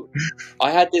 So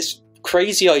I had this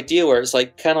crazy idea where it's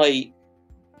like, can I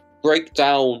break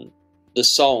down the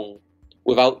song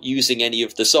without using any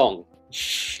of the song?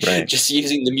 Right. Just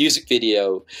using the music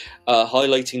video,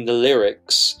 highlighting the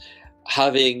lyrics,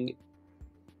 having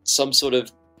some sort of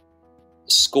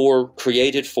score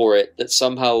created for it that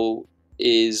somehow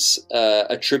is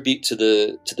a tribute to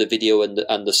the video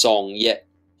and the song, yet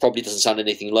probably doesn't sound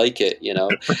anything like it,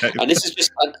 Right. And this is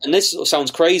just, and this sounds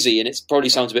crazy, and it probably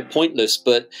sounds a bit pointless,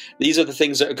 but these are the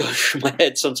things that are going through my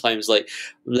head sometimes, like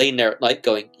laying there at night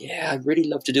going, yeah, I'd really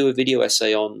love to do a video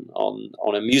essay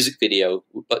on a music video,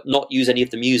 but not use any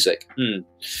of the music.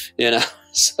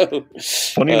 So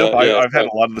funny enough, I've had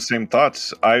a lot of the same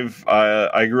thoughts.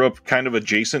 I grew up kind of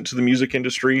adjacent to the music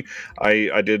industry.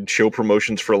 I did show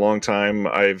promotions for a long time.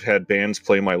 I've had bands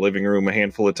play my living room a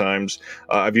handful of times.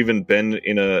 I've even been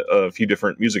in a few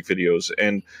different music videos,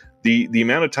 and the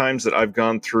amount of times that I've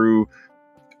gone through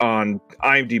on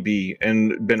IMDb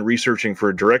and been researching for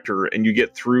a director, and you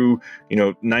get through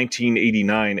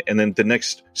 1989, and then the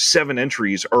next 7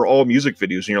 entries are all music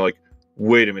videos, and you're like,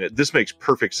 wait a minute, this makes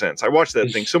perfect sense. I watched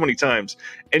that thing so many times,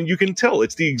 and you can tell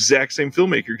it's the exact same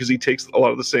filmmaker because he takes a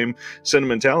lot of the same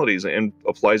sentimentalities and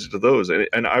applies it to those.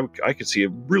 And I could see a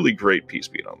really great piece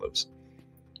being on those.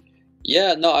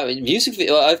 Yeah, no, I mean, music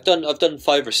video. I've done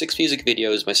 5 or 6 music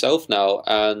videos myself now,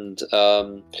 and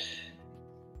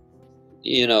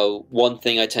one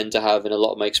thing I tend to have in a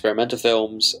lot of my experimental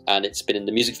films, and it's been in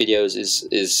the music videos,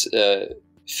 is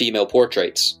female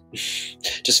portraits,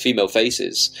 just female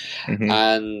faces. Mm-hmm.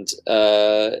 And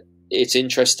it's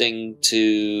interesting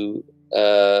to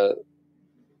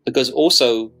because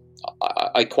also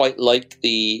I quite like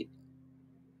the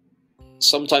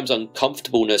sometimes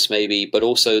uncomfortableness maybe, but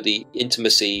also the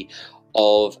intimacy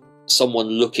of someone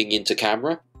looking into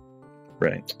camera,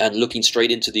 right, and looking straight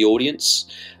into the audience.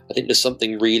 I think there's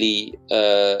something really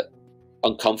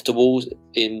uncomfortable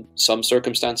in some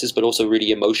circumstances, but also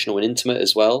really emotional and intimate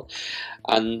as well.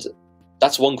 And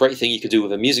that's one great thing you could do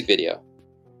with a music video,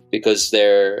 because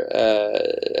they're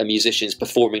a musician's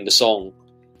performing the song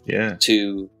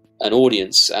to an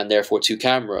audience and therefore to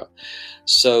camera.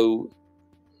 So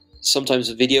sometimes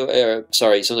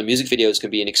sometimes music videos can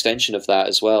be an extension of that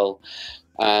as well.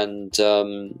 And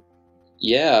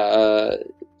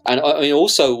and I mean,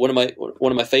 also one of my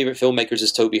favorite filmmakers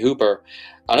is Tobe Hooper,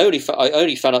 and I only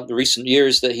found out in the recent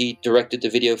years that he directed the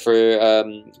video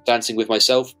for "Dancing with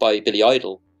Myself" by Billy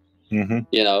Idol. Mm-hmm.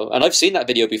 And I've seen that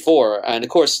video before, and of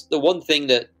course, the one thing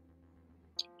that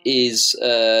is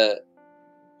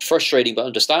frustrating but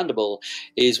understandable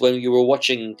is when you were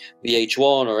watching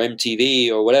VH1 or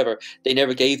MTV or whatever, they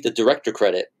never gave the director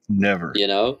credit. Never.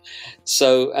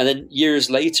 So, and then years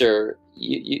later,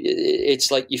 it's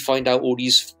like you find out all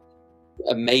these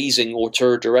amazing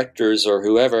auteur directors or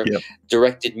whoever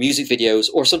directed music videos,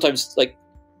 or sometimes like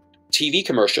TV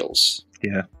commercials.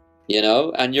 Yeah.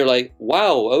 And you're like,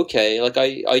 wow, okay. Like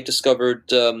I discovered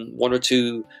 1 or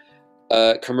 2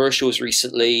 commercials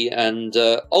recently, and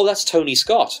that's Tony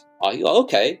Scott.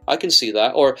 Okay, I can see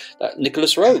that. Or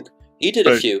Nicholas Roeg, he did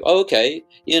a few. Okay,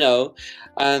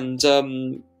 and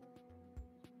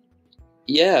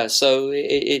yeah, so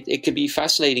it could be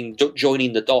fascinating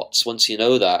joining the dots once you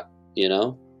know that,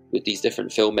 with these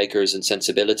different filmmakers and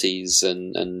sensibilities,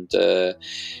 and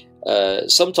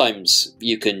sometimes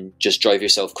you can just drive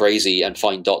yourself crazy and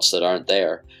find dots that aren't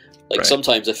there. Like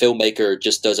sometimes a filmmaker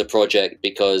just does a project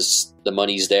because the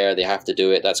money's there, they have to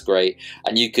do it, that's great.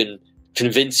 And you can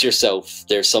convince yourself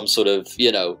there's some sort of,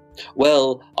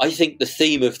 well, I think the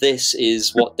theme of this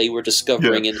is what they were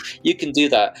discovering, and you can do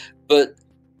that. But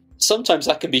sometimes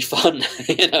that can be fun,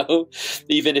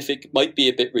 even if it might be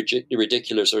a bit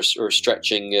ridiculous or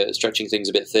stretching things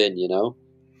a bit thin,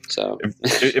 So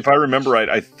if I remember right,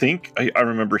 I think I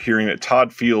remember hearing that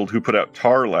Todd Field, who put out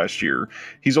Tar last year,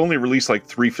 he's only released like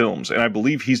 3 films, and I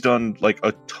believe he's done like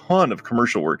a ton of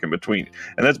commercial work in between,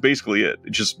 and that's basically it.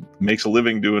 It just makes a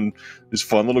living doing these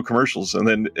fun little commercials, and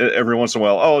then every once in a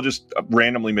while, I'll just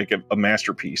randomly make a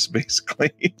masterpiece,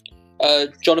 basically.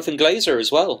 Jonathan Glazer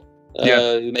as well,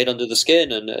 who made Under the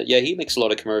Skin, and he makes a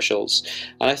lot of commercials.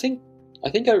 And I think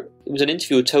it was an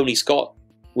interview with Tony Scott,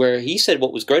 where he said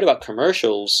what was great about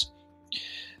commercials,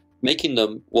 making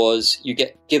them, was you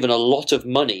get given a lot of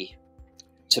money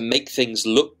to make things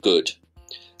look good.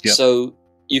 Yep. So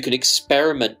you can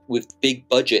experiment with big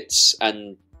budgets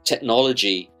and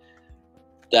technology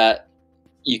that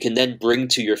you can then bring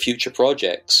to your future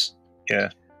projects. Yeah.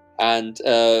 And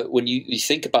when you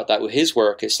think about that with his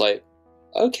work, it's like,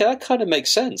 okay, that kind of makes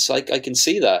sense. I can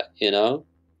see that,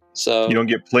 So you don't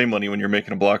get play money when you're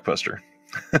making a blockbuster.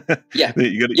 Yeah,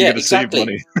 you got to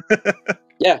exactly. save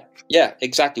money. yeah,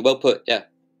 exactly. Well put. Yeah,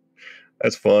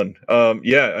 that's fun.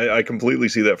 I completely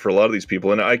see that for a lot of these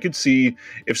people, and I could see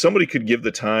if somebody could give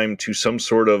the time to some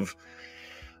sort of,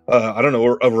 I don't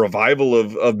know, a revival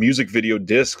of music video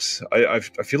discs. I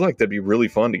feel like that'd be really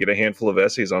fun to get a handful of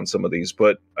essays on some of these,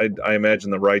 but I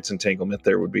imagine the rights entanglement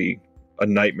there would be a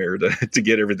nightmare to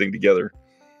get everything together.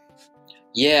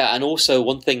 Yeah, and also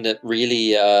one thing that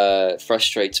really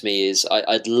frustrates me is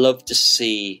I'd love to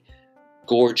see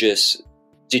gorgeous,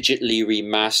 digitally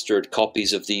remastered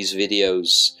copies of these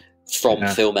videos from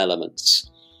Film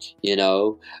Elements.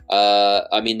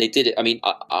 I mean, they did it. I mean,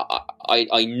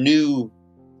 I knew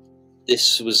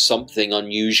this was something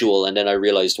unusual, and then I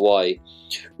realized why.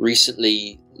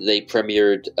 Recently, they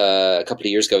premiered a couple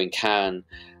of years ago in Cannes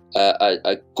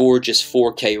a gorgeous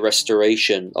 4K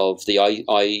restoration of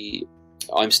the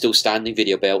I'm Still Standing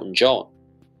video by Elton John.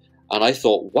 And I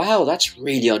thought, wow, that's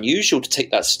really unusual to take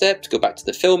that step, to go back to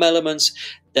the Film Elements.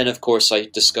 Then, of course, I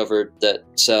discovered that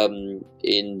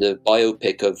in the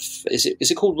biopic of, is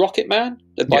it called Rocket Man?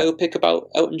 The biopic about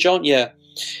Elton John? Yeah.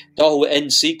 The whole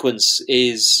end sequence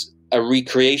is a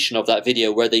recreation of that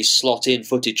video where they slot in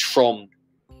footage from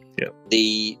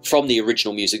the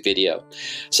original music video.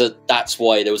 So that's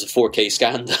why there was a 4K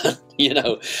scan done,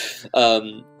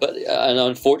 but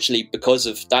unfortunately, because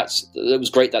of that, it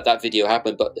was great that video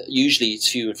happened, but usually it's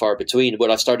few and far between. What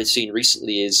I've started seeing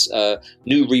recently is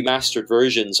new remastered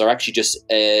versions are actually just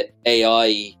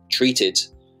AI treated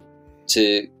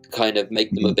to kind of make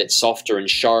them a bit softer and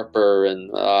sharper, and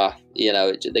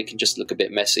they can just look a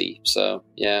bit messy. So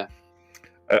yeah.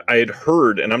 I had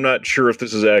heard, and I'm not sure if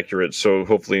this is accurate, so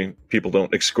hopefully people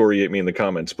don't excoriate me in the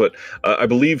comments, but I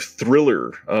believe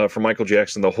Thriller from Michael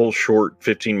Jackson, the whole short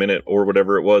 15-minute or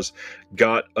whatever it was,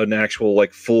 got an actual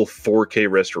like full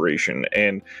 4K restoration.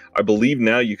 And I believe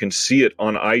now you can see it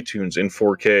on iTunes in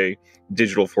 4K,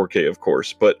 digital 4K, of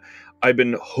course. But I've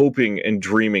been hoping and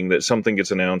dreaming that something gets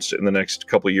announced in the next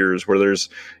couple of years where there's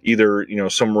either,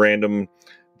 some random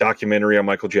documentary on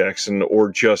Michael Jackson or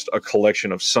just a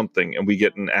collection of something, and we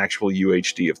get an actual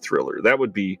UHD of Thriller. That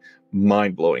would be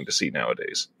mind-blowing to see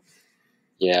nowadays.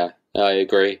 Yeah, I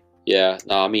agree. Yeah,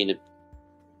 no, I mean,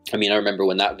 I remember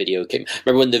when that video came.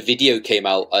 Remember when the video came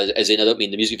out? As in, I don't mean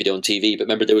the music video on TV, but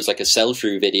remember there was like a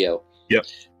sell-through video. Yep,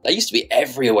 that used to be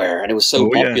everywhere, and it was so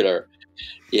popular.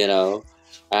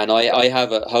 And I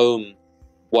have at home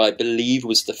what I believe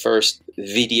was the first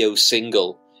video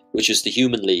single, which is the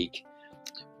Human League,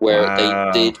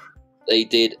 where they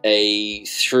did a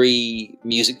 3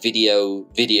 music video,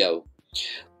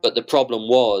 but the problem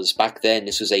was back then,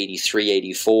 this was 83,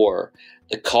 84,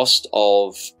 the cost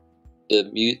of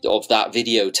that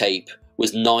videotape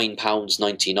was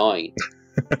 £9.99,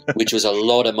 which was a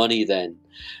lot of money then.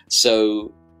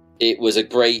 So it was a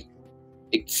great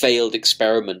failed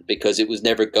experiment because it was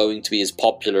never going to be as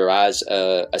popular as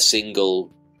a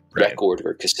single record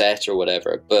or cassette or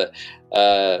whatever. But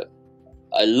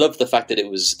I love the fact that it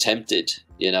was attempted,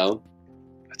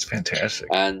 That's That's fantastic.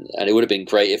 And it would have been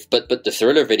great if, but the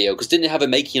Thriller video, because didn't it have a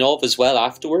making of as well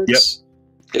afterwards? Yep.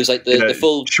 It was like the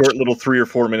full short little 3 or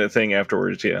 4 minute thing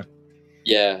afterwards. Yeah.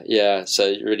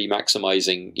 So really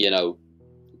maximizing,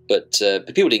 but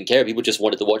people didn't care. People just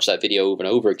wanted to watch that video over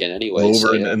and over again anyway.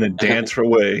 And then dance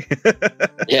away.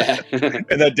 Yeah.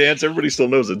 And that dance, everybody still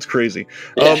knows it. It's crazy.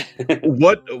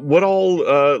 What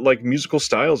all like musical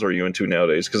styles are you into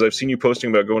nowadays? Because I've seen you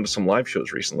posting about going to some live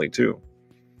shows recently too.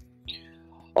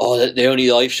 Oh, the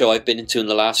only live show I've been into in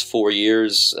the last 4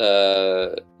 years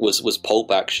was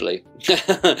Pulp, actually.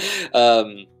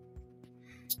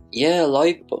 Yeah,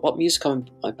 live. What music I'm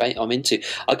into?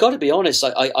 I got to be honest.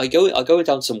 I go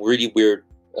down some really weird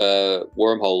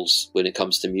wormholes when it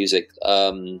comes to music.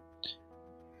 For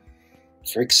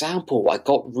example, I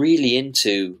got really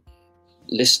into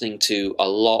listening to a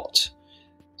lot.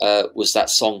 Was that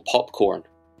song "Popcorn"?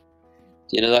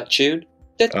 You know that tune?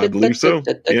 I believe so.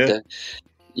 Yeah.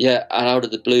 Yeah, and out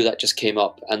of the blue, that just came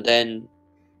up, and then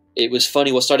it was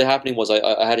funny. What started happening was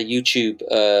I had a YouTube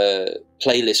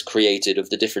playlist created of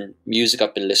the different music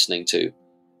I've been listening to,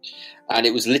 and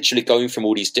it was literally going from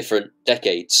all these different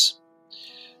decades.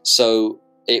 So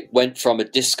it went from a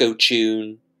disco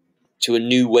tune to a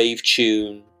new wave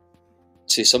tune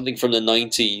to something from the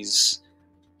 90s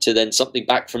to then something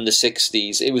back from the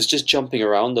 60s. It was just jumping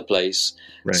around the place.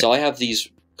 Right. So I have these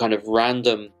kind of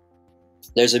random...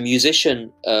 There's a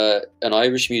musician, an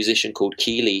Irish musician called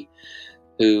Keely,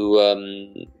 who,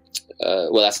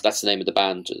 well, that's the name of the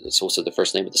band. It's also the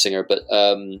first name of the singer. But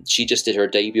she just did her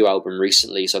debut album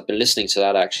recently, so I've been listening to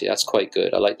that. Actually, that's quite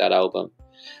good. I like that album.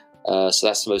 So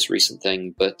that's the most recent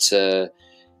thing. But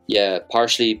yeah,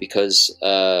 partially because,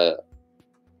 partially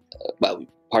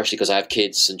because I have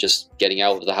kids and just getting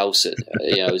out of the house,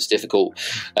 is difficult,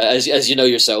 as you know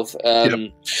yourself.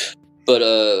 Yep. But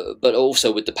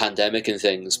also with the pandemic and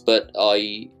things. But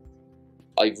I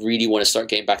really want to start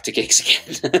getting back to gigs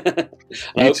again.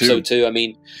 I hope so too. I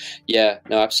mean, yeah,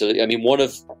 no, absolutely. I mean, one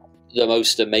of the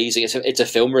most amazing. It's a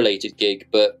film related gig,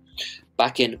 but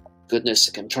back in goodness,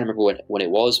 I'm trying to remember when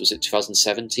it was. Was it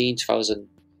 2017? It must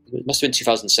have been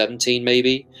 2017,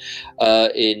 maybe, or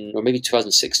maybe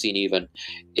 2016 even.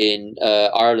 In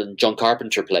Ireland, John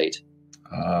Carpenter played.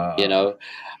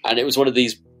 And it was one of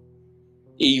these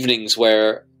evenings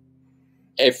where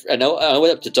I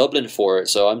went up to Dublin for it,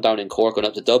 so I'm down in Cork, going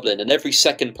up to Dublin, and every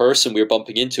second person we were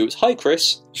bumping into was "Hi,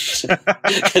 Chris,"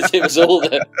 because it was all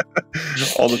the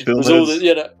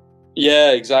film.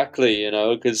 Yeah, exactly.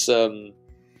 Because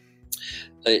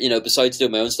besides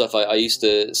doing my own stuff, I used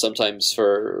to sometimes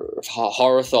for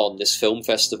Horathon, this film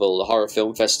festival, the horror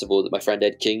film festival that my friend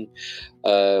Ed King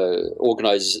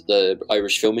organises at the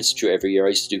Irish Film Institute every year. I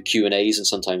used to do Q&As, and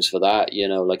sometimes for that,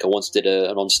 like I once did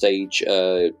an onstage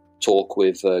talk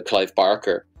with Clive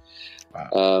Barker.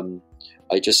 Wow.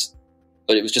 But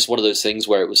it was just one of those things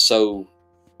where it was so,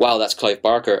 wow, that's Clive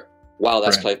Barker. Wow,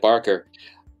 that's Clive Barker.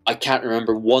 I can't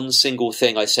remember one single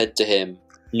thing I said to him,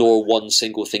 nor one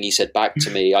single thing he said back to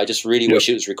me. I just really wish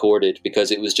it was recorded, because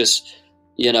it was just,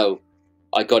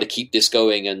 I got to keep this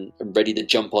going and I'm ready to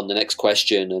jump on the next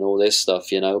question and all this stuff,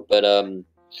 But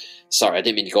sorry, I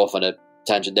didn't mean to go off on a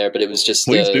tangent there, but it was just...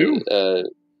 Please do.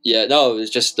 Yeah, no, it was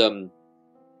just... Anyway,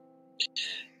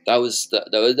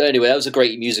 that was a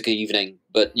great musical evening.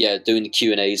 But yeah, doing the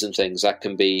Q&As and things, that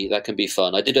can be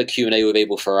fun. I did a Q&A with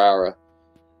Abel Ferrara,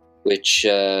 which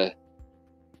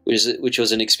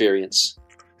was an experience.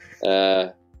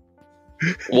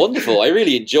 Wonderful. I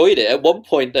really enjoyed it. At one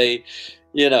point, they,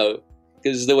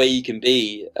 because the way you can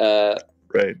be, the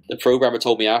programmer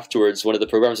told me afterwards, one of the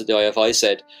programmers at the IFI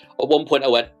said, at one point I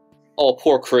went, "Oh,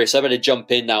 poor Chris, I better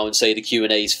jump in now and say the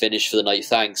Q&A's finished for the night,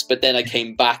 thanks." But then I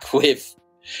came back with,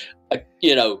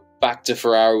 back to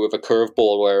Ferrara with a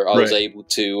curveball where I was able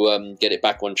to get it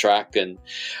back on track. And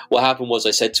what happened was,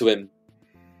 I said to him,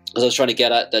 as I was trying to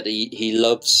get at, that he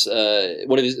loves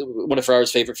one of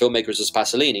Ferrara's favorite filmmakers was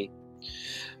Pasolini.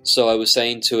 So I was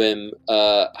saying to him,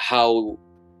 how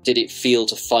did it feel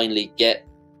to finally get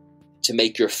to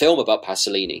make your film about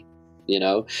Pasolini?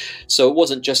 So it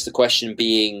wasn't just the question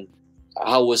being,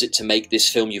 how was it to make this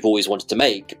film you've always wanted to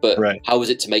make, but how was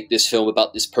it to make this film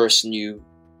about this person you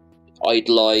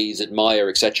idolize, admire,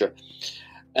 etc.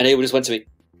 And Abel just went to me,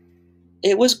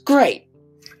 "It was great.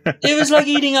 It was like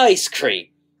eating ice cream."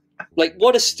 Like,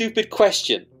 what a stupid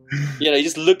question. He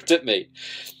just looked at me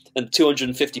and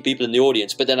 250 people in the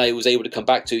audience. But then I was able to come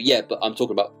back to, but I'm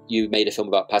talking about, you made a film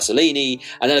about Pasolini.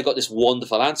 And then I got this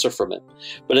wonderful answer from him.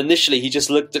 But initially he just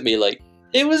looked at me like,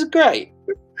 "It was great.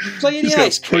 It's like eating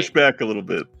ice cream." Push back a little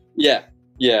bit. Yeah.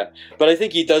 Yeah, but I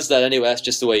think he does that anyway. That's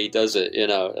just the way he does it, you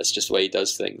know. That's just the way he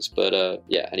does things. But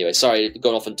yeah, anyway, sorry,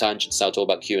 going off on tangents now, talk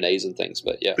about Q&As and things.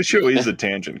 But yeah, the show is a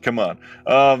tangent. Come on,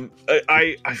 I'm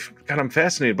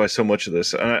fascinated by so much of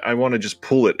this. I want to just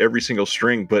pull at every single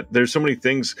string, but there's so many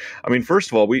things. I mean, first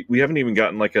of all, we haven't even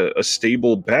gotten like a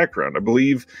stable background. I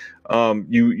believe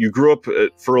you grew up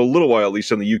for a little while, at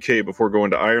least in the UK, before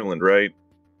going to Ireland, right?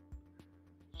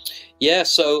 Yeah,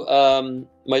 so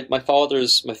my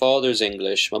father's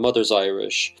English, my mother's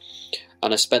Irish,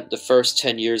 and I spent the first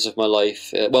 10 years of my life.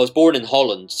 Well, I was born in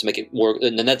Holland to make it more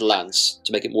in the Netherlands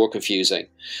to make it more confusing.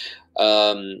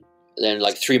 Then,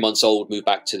 like 3 months old, moved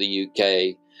back to the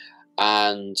UK,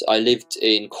 and I lived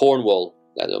in Cornwall.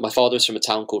 My father's from a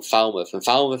town called Falmouth, and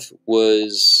Falmouth I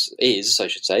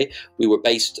should say, we were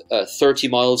based 30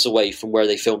 miles away from where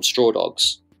they filmed Straw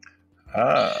Dogs.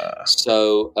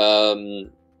 So.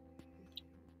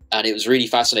 And it was really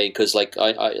fascinating because, like,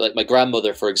 I like my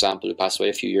grandmother, for example, who passed away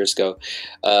a few years ago.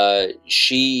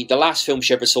 The last film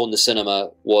she ever saw in the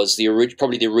cinema was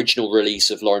probably the original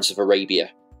release of Lawrence of Arabia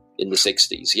in the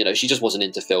 60s. You know, she just wasn't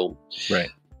into film, right?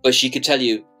 But she could tell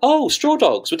you, "Oh, Straw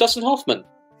Dogs with Dustin Hoffman,"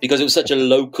 because it was such a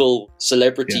local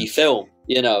celebrity film,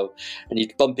 you know. And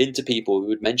you'd bump into people who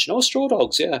would mention, "Oh, Straw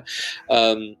Dogs, yeah."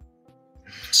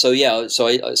 So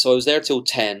I was there till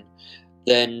 10.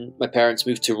 Then my parents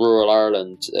moved to rural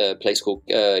Ireland, a place called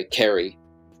Kerry,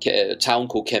 a town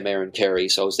called Kenmare and Kerry.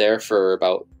 So I was there for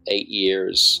about 8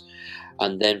 years.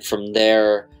 And then from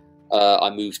there,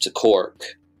 I moved to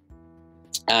Cork.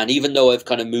 And even though I've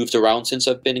kind of moved around since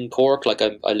I've been in Cork, like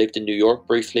I lived in New York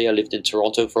briefly, I lived in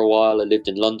Toronto for a while, I lived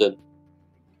in London.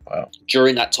 Wow.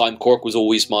 During that time, Cork was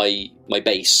always my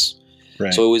base.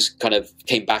 Right. So I always kind of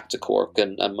came back to Cork,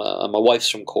 and my wife's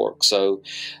from Cork. So...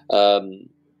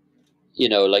 you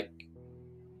know, like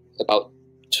about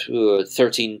 12,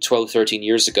 13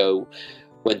 years ago,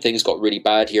 when things got really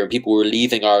bad here and people were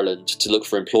leaving Ireland to look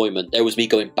for employment, there was me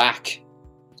going back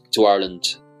to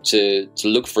Ireland to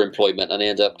look for employment, and I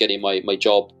ended up getting my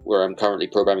job where I'm currently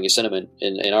programming a cinema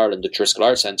in Ireland, the Triskel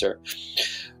Arts Centre.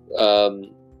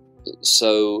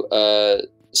 So a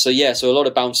lot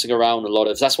of bouncing around,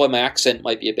 that's why my accent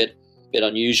might be a bit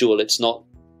unusual. It's not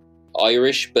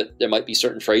Irish, but there might be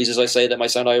certain phrases I say that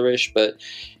might sound Irish, but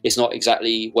it's not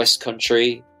exactly West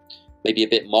Country. Maybe a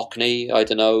bit Mockney, I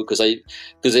don't know, because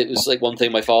it was like one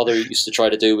thing my father used to try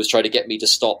to do was try to get me to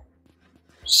stop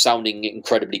sounding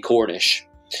incredibly Cornish,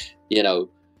 you know.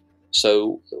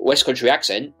 So West Country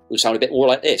accent would sound a bit more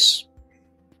like this,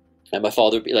 and my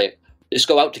father would be like, "Let's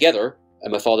go out together,"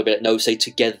 and my father would be like, "No, say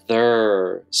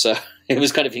together." So it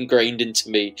was kind of ingrained into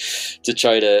me to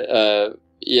try to,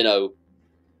 you know,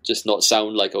 just not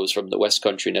sound like I was from the West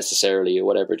Country necessarily or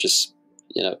whatever, just,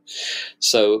 you know.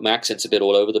 So my accent's a bit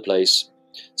all over the place.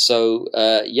 So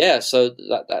so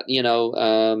that you know,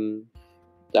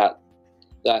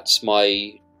 that's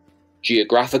my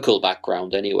geographical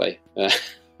background anyway.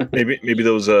 maybe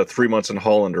those 3 months in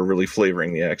Holland are really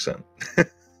flavoring the accent.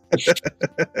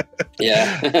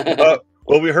 Yeah.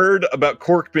 Well, we heard about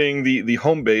Cork being the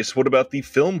home base. What about the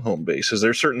film home base? Is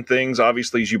there certain things,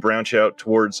 obviously, as you branch out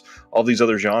towards all these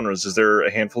other genres, is there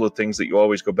a handful of things that you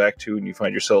always go back to and you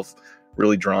find yourself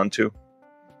really drawn to?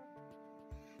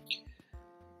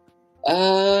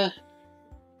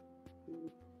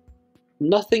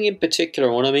 Nothing in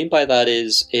particular. What I mean by that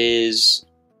is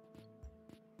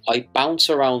I bounce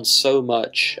around so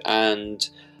much and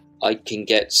I can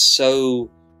get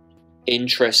so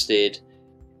interested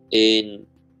in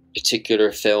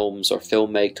particular films or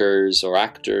filmmakers or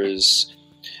actors.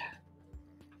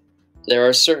 There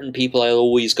are certain people I'll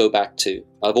always go back to.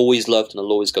 I've always loved and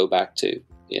I'll always go back to.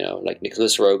 You know, like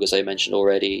Nicholas Roeg, as I mentioned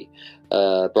already,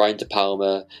 Brian De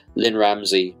Palma, Lynn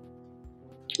Ramsey.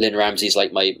 Lynn Ramsey's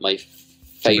like my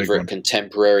favorite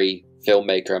contemporary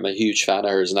filmmaker. I'm a huge fan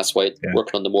of hers, and that's why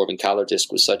working on the Morven Caller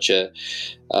disc was such a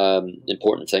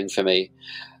important thing for me.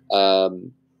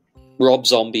 Rob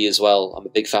Zombie as well. I'm a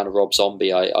big fan of Rob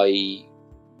Zombie. I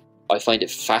find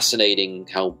it fascinating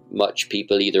how much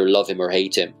people either love him or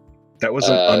hate him. That was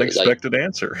an unexpected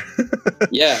answer.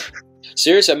 Yeah.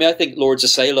 Seriously, I mean, I think Lords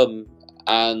of Salem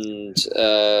and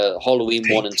Halloween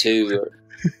 1 and 2.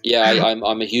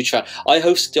 I'm a huge fan. I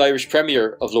hosted the Irish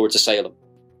premiere of Lords of Salem.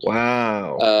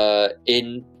 Wow.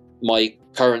 In my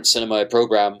current cinema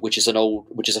program, which is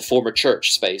a former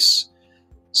church space.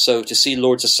 So to see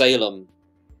Lords of Salem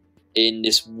in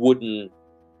this wooden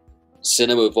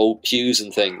cinema with old pews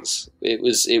and things, it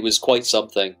was quite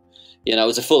something. You know, it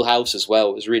was a full house as well.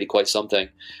 It was really quite something.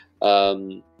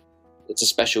 it's a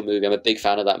special movie. I'm a big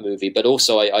fan of that movie. But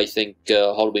also, I think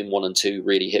Halloween 1 and 2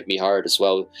 really hit me hard as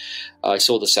well. I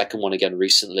saw the second one again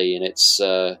recently, and it's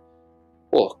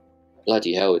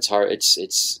bloody hell, it's hard.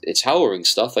 It's harrowing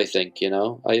stuff. I think, you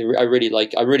know, I'm a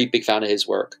really big fan of his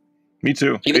work. Me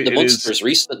too. Even the monsters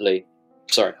recently.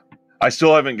 Sorry. I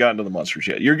still haven't gotten to the monsters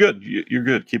yet. You're good. You're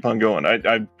good. Keep on going.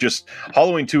 I just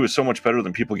Halloween 2 is so much better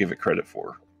than people give it credit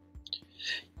for.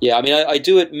 Yeah, I mean, I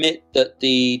do admit that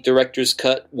the director's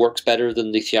cut works better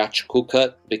than the theatrical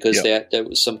cut because there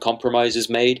was some compromises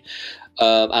made.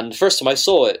 And the first time I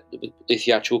saw it, the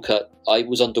theatrical cut, I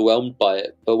was underwhelmed by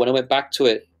it. But when I went back to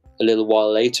it a little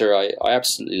while later, I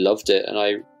absolutely loved it, and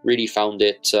I really found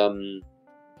it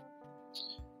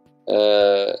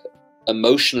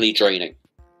emotionally draining.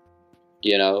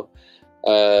 You know,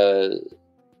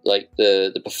 like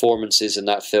the performances in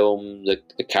that film, the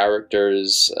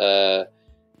characters.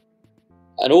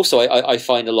 And also, I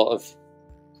find a lot of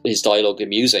his dialogue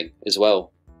amusing as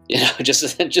well. You know,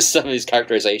 just some of his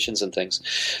characterizations and things.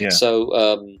 Yeah. So,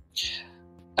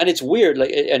 and it's weird,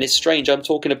 like, and it's strange. I'm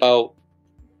talking about.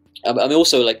 I'm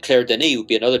also like Claire Denis would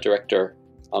be another director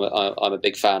I'm a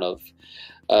big fan of.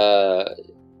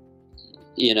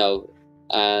 You know,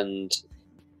 and.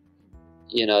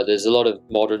 You know, there's a lot of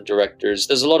modern directors.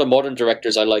 There's a lot of modern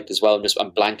directors I like as well.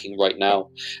 I'm blanking right now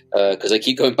because I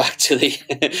keep going back to the.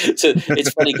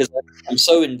 It's funny because I'm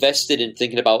so invested in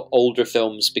thinking about older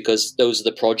films because those are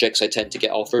the projects I tend to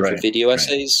get offered for video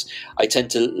essays. I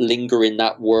tend to linger in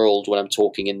that world when I'm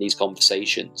talking in these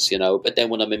conversations, you know. But then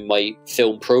when I'm in my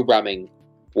film programming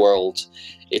world,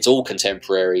 it's all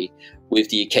contemporary with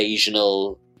the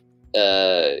occasional.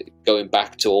 Going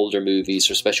back to older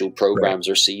movies or special programs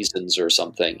or seasons or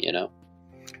something, you know.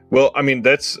 Well, I mean,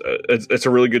 that's a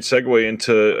really good segue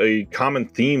into a common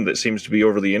theme that seems to be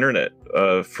over the internet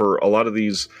for a lot of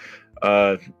these,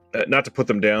 not to put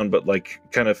them down, but like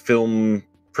kind of film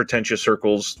pretentious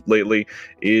circles lately,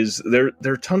 is there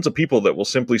are tons of people that will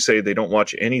simply say they don't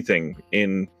watch anything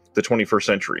in the 21st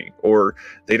century, or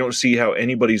they don't see how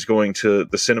anybody's going to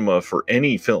the cinema for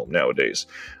any film nowadays.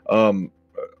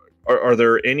 Are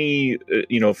there any,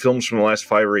 films from the last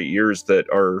 5 or 8 years that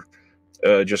are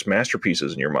just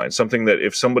masterpieces in your mind? Something that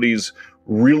if somebody's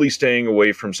really staying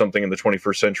away from something in the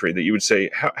 21st century that you would say,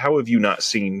 how have you not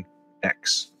seen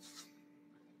X?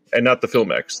 And not the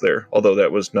film X there, although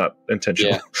that was not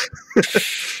intentional.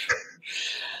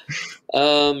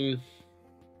 Yeah.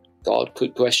 God,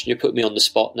 good question. You put me on the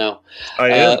spot now. I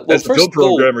am. As a film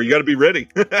programmer, you got to be ready.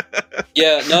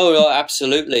 Yeah, no,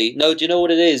 absolutely. No, do you know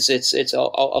what it is? It's.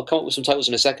 I'll come up with some titles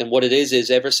in a second. What it is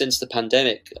ever since the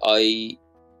pandemic, I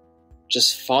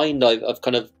just find I've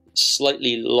kind of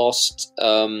slightly lost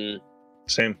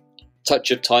same touch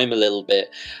of time a little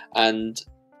bit, and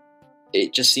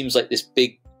it just seems like this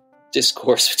big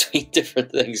discourse between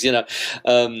different things, you know,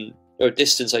 or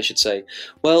distance, I should say.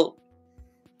 Well,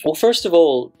 first of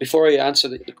all, before I answer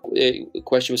the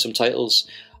question with some titles,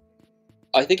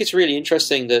 I think it's really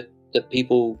interesting that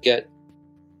people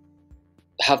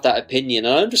have that opinion,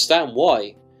 and I understand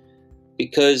why.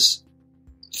 Because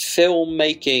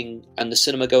filmmaking and the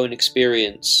cinema-going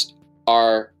experience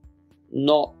are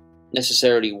not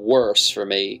necessarily worse for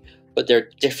me, but they're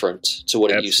different to what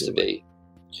it used to be.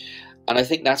 And I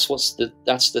think that's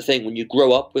the thing. When you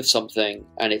grow up with something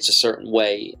and it's a certain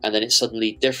way, and then it's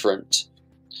suddenly different.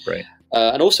 Right.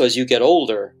 And also, as you get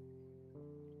older,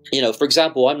 you know, for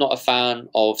example, I'm not a fan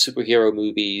of superhero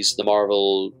movies, the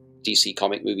Marvel, DC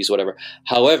comic movies, whatever.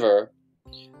 However,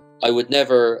 I would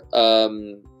never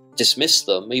dismiss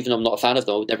them, even though I'm not a fan of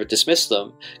them. I would never dismiss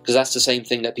them because that's the same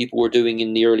thing that people were doing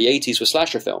in the early 80s with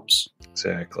slasher films.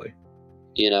 Exactly.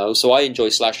 You know, so I enjoy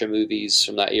slasher movies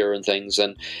from that era and things.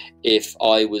 And if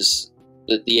I was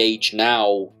at the age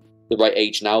now, the right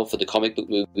age now for the comic book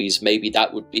movies, maybe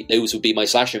those would be my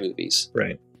slasher movies.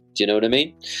 Right. Do you know what I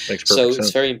mean? Makes perfect sense.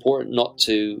 It's very important not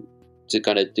to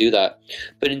kind of do that.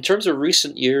 But in terms of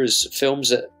recent years, films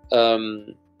that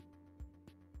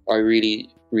I really,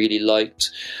 really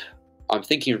liked, I'm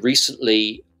thinking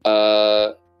recently,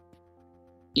 the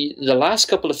last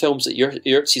couple of films that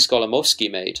Jerzy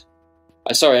Skolimowski made.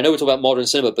 Sorry, I know we're talking about modern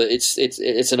cinema, but it's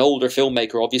an older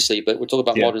filmmaker, obviously, but we're talking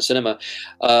about modern cinema.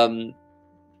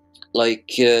 Like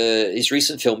his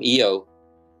recent film EO,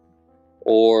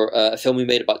 or a film we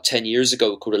made about 10 years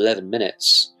ago called 11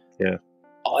 Minutes. Yeah,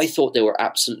 I thought they were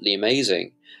absolutely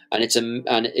amazing, and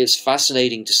it's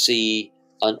fascinating to see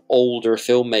an older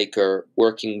filmmaker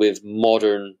working with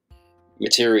modern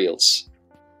materials.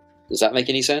 Does that make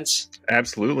any sense?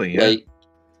 Absolutely, yeah. Like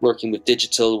working with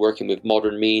digital, working with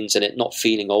modern means, and it not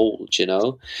feeling old, you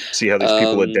know? See how these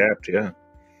people adapt, yeah.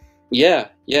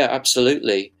 Yeah,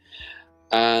 absolutely.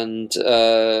 and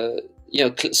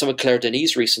some of Claire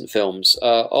Denis' recent films.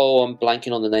 I'm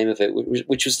blanking on the name of it,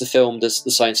 which was the film, the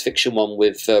science fiction one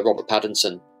with Robert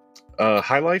Pattinson.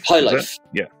 High Life? High Life.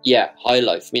 Yeah, High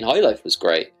Life. I mean, High Life was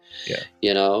great. Yeah.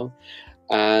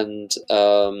 And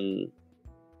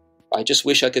I just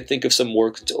wish I could think of some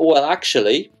more. Well,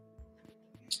 actually,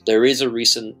 there is a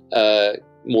recent,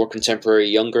 more contemporary,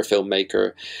 younger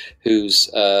filmmaker whose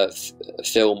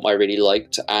film I really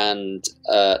liked, and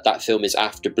that film is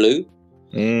After Blue.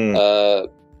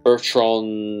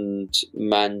 Bertrand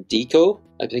Mandico,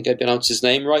 I think I pronounced his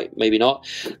name right, maybe not,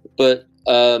 but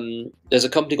there's a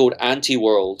company called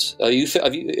Anti-World. Are you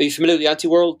familiar with the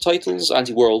Anti-World's titles?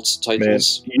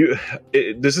 Man,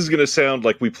 this is going to sound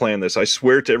like we planned this. I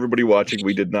swear to everybody watching,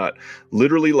 we did not.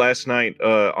 Literally last night,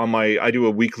 I do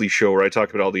a weekly show where I talk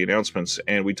about all the announcements,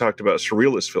 and we talked about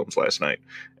surrealist films last night.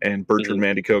 And Bertrand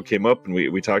Mandico came up, and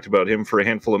we talked about him for a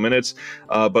handful of minutes.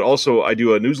 But also, I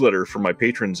do a newsletter for my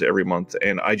patrons every month,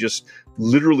 and I just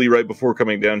literally right before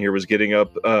coming down here was getting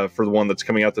up for the one that's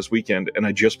coming out this weekend, and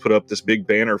I just put up this big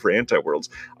banner for Anti-Worlds.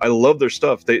 I love their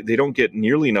stuff. They don't get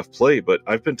nearly enough play, but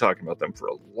I've been talking about them for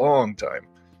a long time.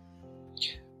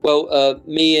 Well,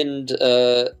 me and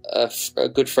a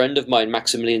good friend of mine,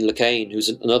 Maximilian Lecain, who's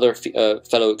another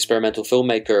fellow experimental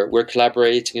filmmaker, we're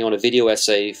collaborating on a video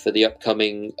essay for the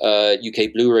upcoming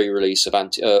UK Blu-ray release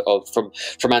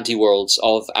from Anti-Worlds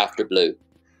of After Blue.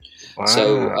 Wow.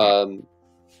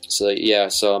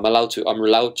 So I'm allowed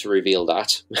to reveal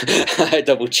that. I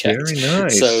double checked. Very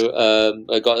nice. So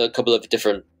I got a couple of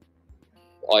different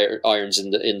irons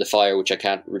in the fire, which I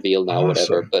can't reveal now,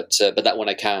 whatever. But that one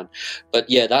I can. But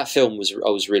yeah, that film I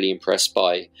was really impressed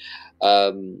by.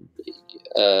 But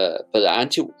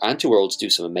Anti-Worlds do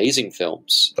some amazing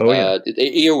films. Oh yeah.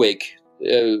 Earwig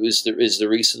is the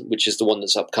recent, which is the one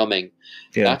that's upcoming.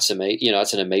 Yeah. That's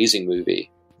that's an amazing movie.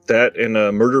 That and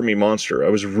Murder Me Monster. I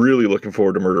was really looking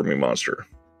forward to Murder Me Monster.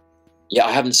 Yeah,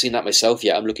 I haven't seen that myself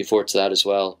yet. I'm looking forward to that as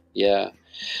well. Yeah.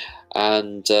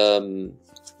 And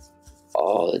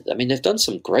they've done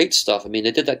some great stuff. I mean,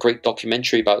 they did that great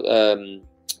documentary about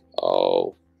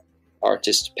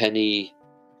artist Penny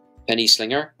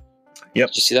Slinger. Yep.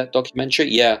 Did you see that documentary?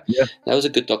 Yeah. That was a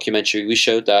good documentary. We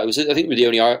showed that. I think we're the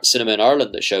only cinema in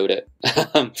Ireland that showed it. Yeah,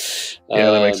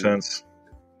 that makes sense.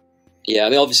 Yeah, I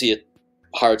mean, obviously a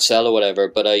hard sell or whatever,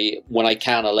 but when I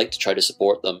can, I like to try to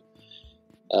support them.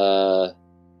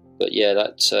 But yeah,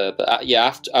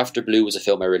 After Blue was a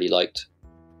film I really liked.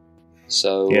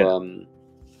 So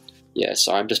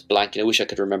sorry, I'm just blanking. I wish I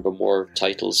could remember more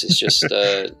titles. It's just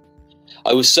I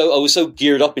was so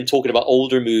geared up in talking about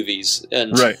older movies,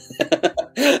 and right. I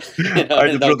had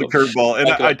to throw the curveball, and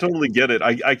I totally get it.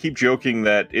 I keep joking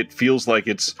that it feels like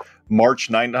it's March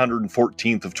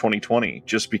 914th of 2020,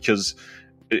 just because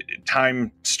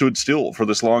time stood still for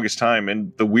this longest time.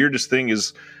 And the weirdest thing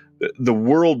is the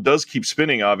world does keep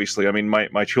spinning, obviously. I mean,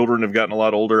 my children have gotten a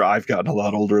lot older. I've gotten a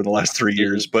lot older in the last 3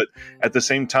 years. But at the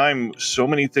same time, so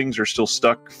many things are still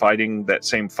stuck fighting that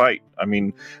same fight. I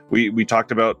mean, we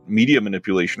talked about media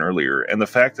manipulation earlier, and the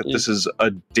fact that this is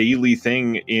a daily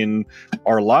thing in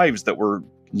our lives that we're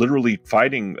literally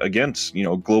fighting against,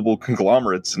 global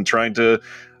conglomerates and trying to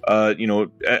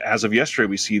as of yesterday,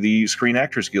 we see the Screen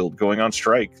Actors Guild going on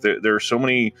strike. There are so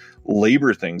many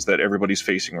labor things that everybody's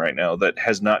facing right now that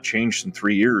has not changed in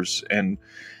 3 years. And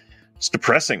it's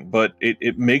depressing, but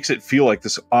it makes it feel like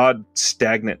this odd,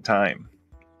 stagnant time.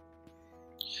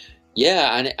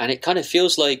 Yeah, and it kind of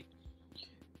feels like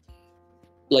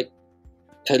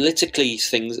politically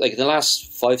things, like in the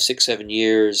last 5, 6, 7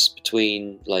 years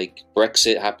between like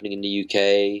Brexit happening in the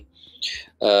UK,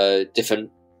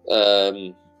 different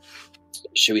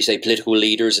should we say political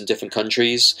leaders in different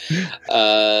countries,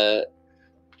 COVID,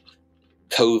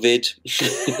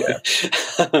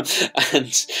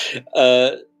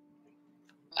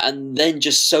 and then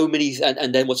just so many,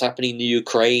 and then what's happening in the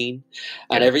Ukraine,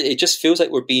 and it just feels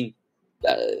like we're being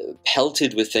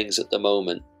pelted with things at the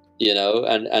moment,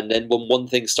 and then when one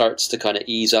thing starts to kind of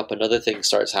ease up, another thing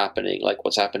starts happening, like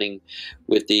what's happening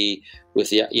with the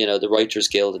the Writers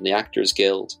Guild and the Actors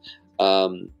Guild.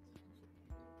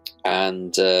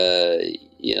 And the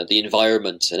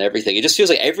environment and everything. It just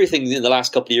feels like everything in the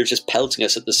last couple of years just pelting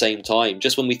us at the same time.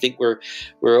 Just when we think we're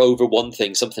over one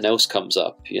thing, something else comes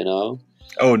up.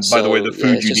 Oh, and by the way, the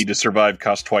food you need to survive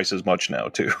costs twice as much now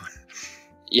too.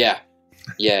 Yeah,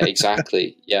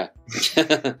 exactly. Yeah.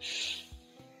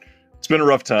 It's been a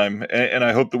rough time, and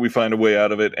I hope that we find a way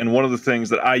out of it. And one of the things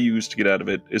that I use to get out of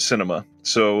it is cinema.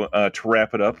 So to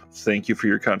wrap it up, thank you for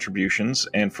your contributions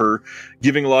and for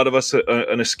giving a lot of us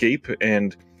an escape.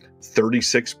 And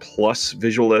 36 plus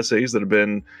visual essays that have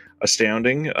been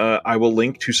astounding. I will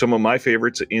link to some of my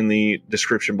favorites in the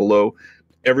description below.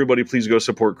 Everybody, please go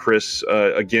support Chris.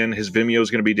 Again, his Vimeo is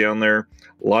going to be down there.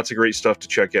 Lots of great stuff to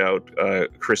check out.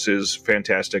 Chris is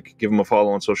fantastic. Give him a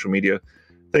follow on social media.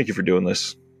 Thank you for doing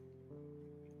this.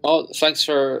 Oh, thanks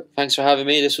for having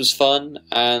me. This was fun,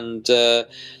 and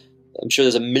I'm sure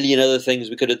there's a million other things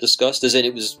we could have discussed. As in,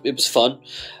 it was fun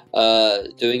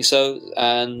doing so,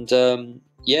 and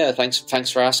yeah, thanks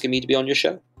for asking me to be on your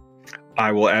show.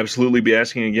 I will absolutely be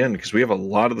asking again, because we have a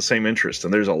lot of the same interests,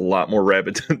 and there's a lot more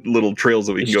rabbit little trails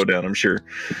that we can go down, I'm sure.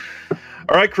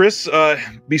 All right, Chris,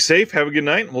 be safe. Have a good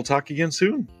night, and we'll talk again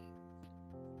soon.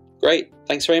 Great.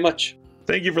 Thanks very much.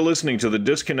 Thank you for listening to the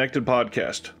Disconnected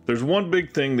Podcast. There's one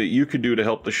big thing that you could do to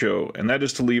help the show, and that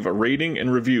is to leave a rating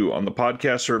and review on the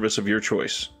podcast service of your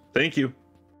choice. Thank you.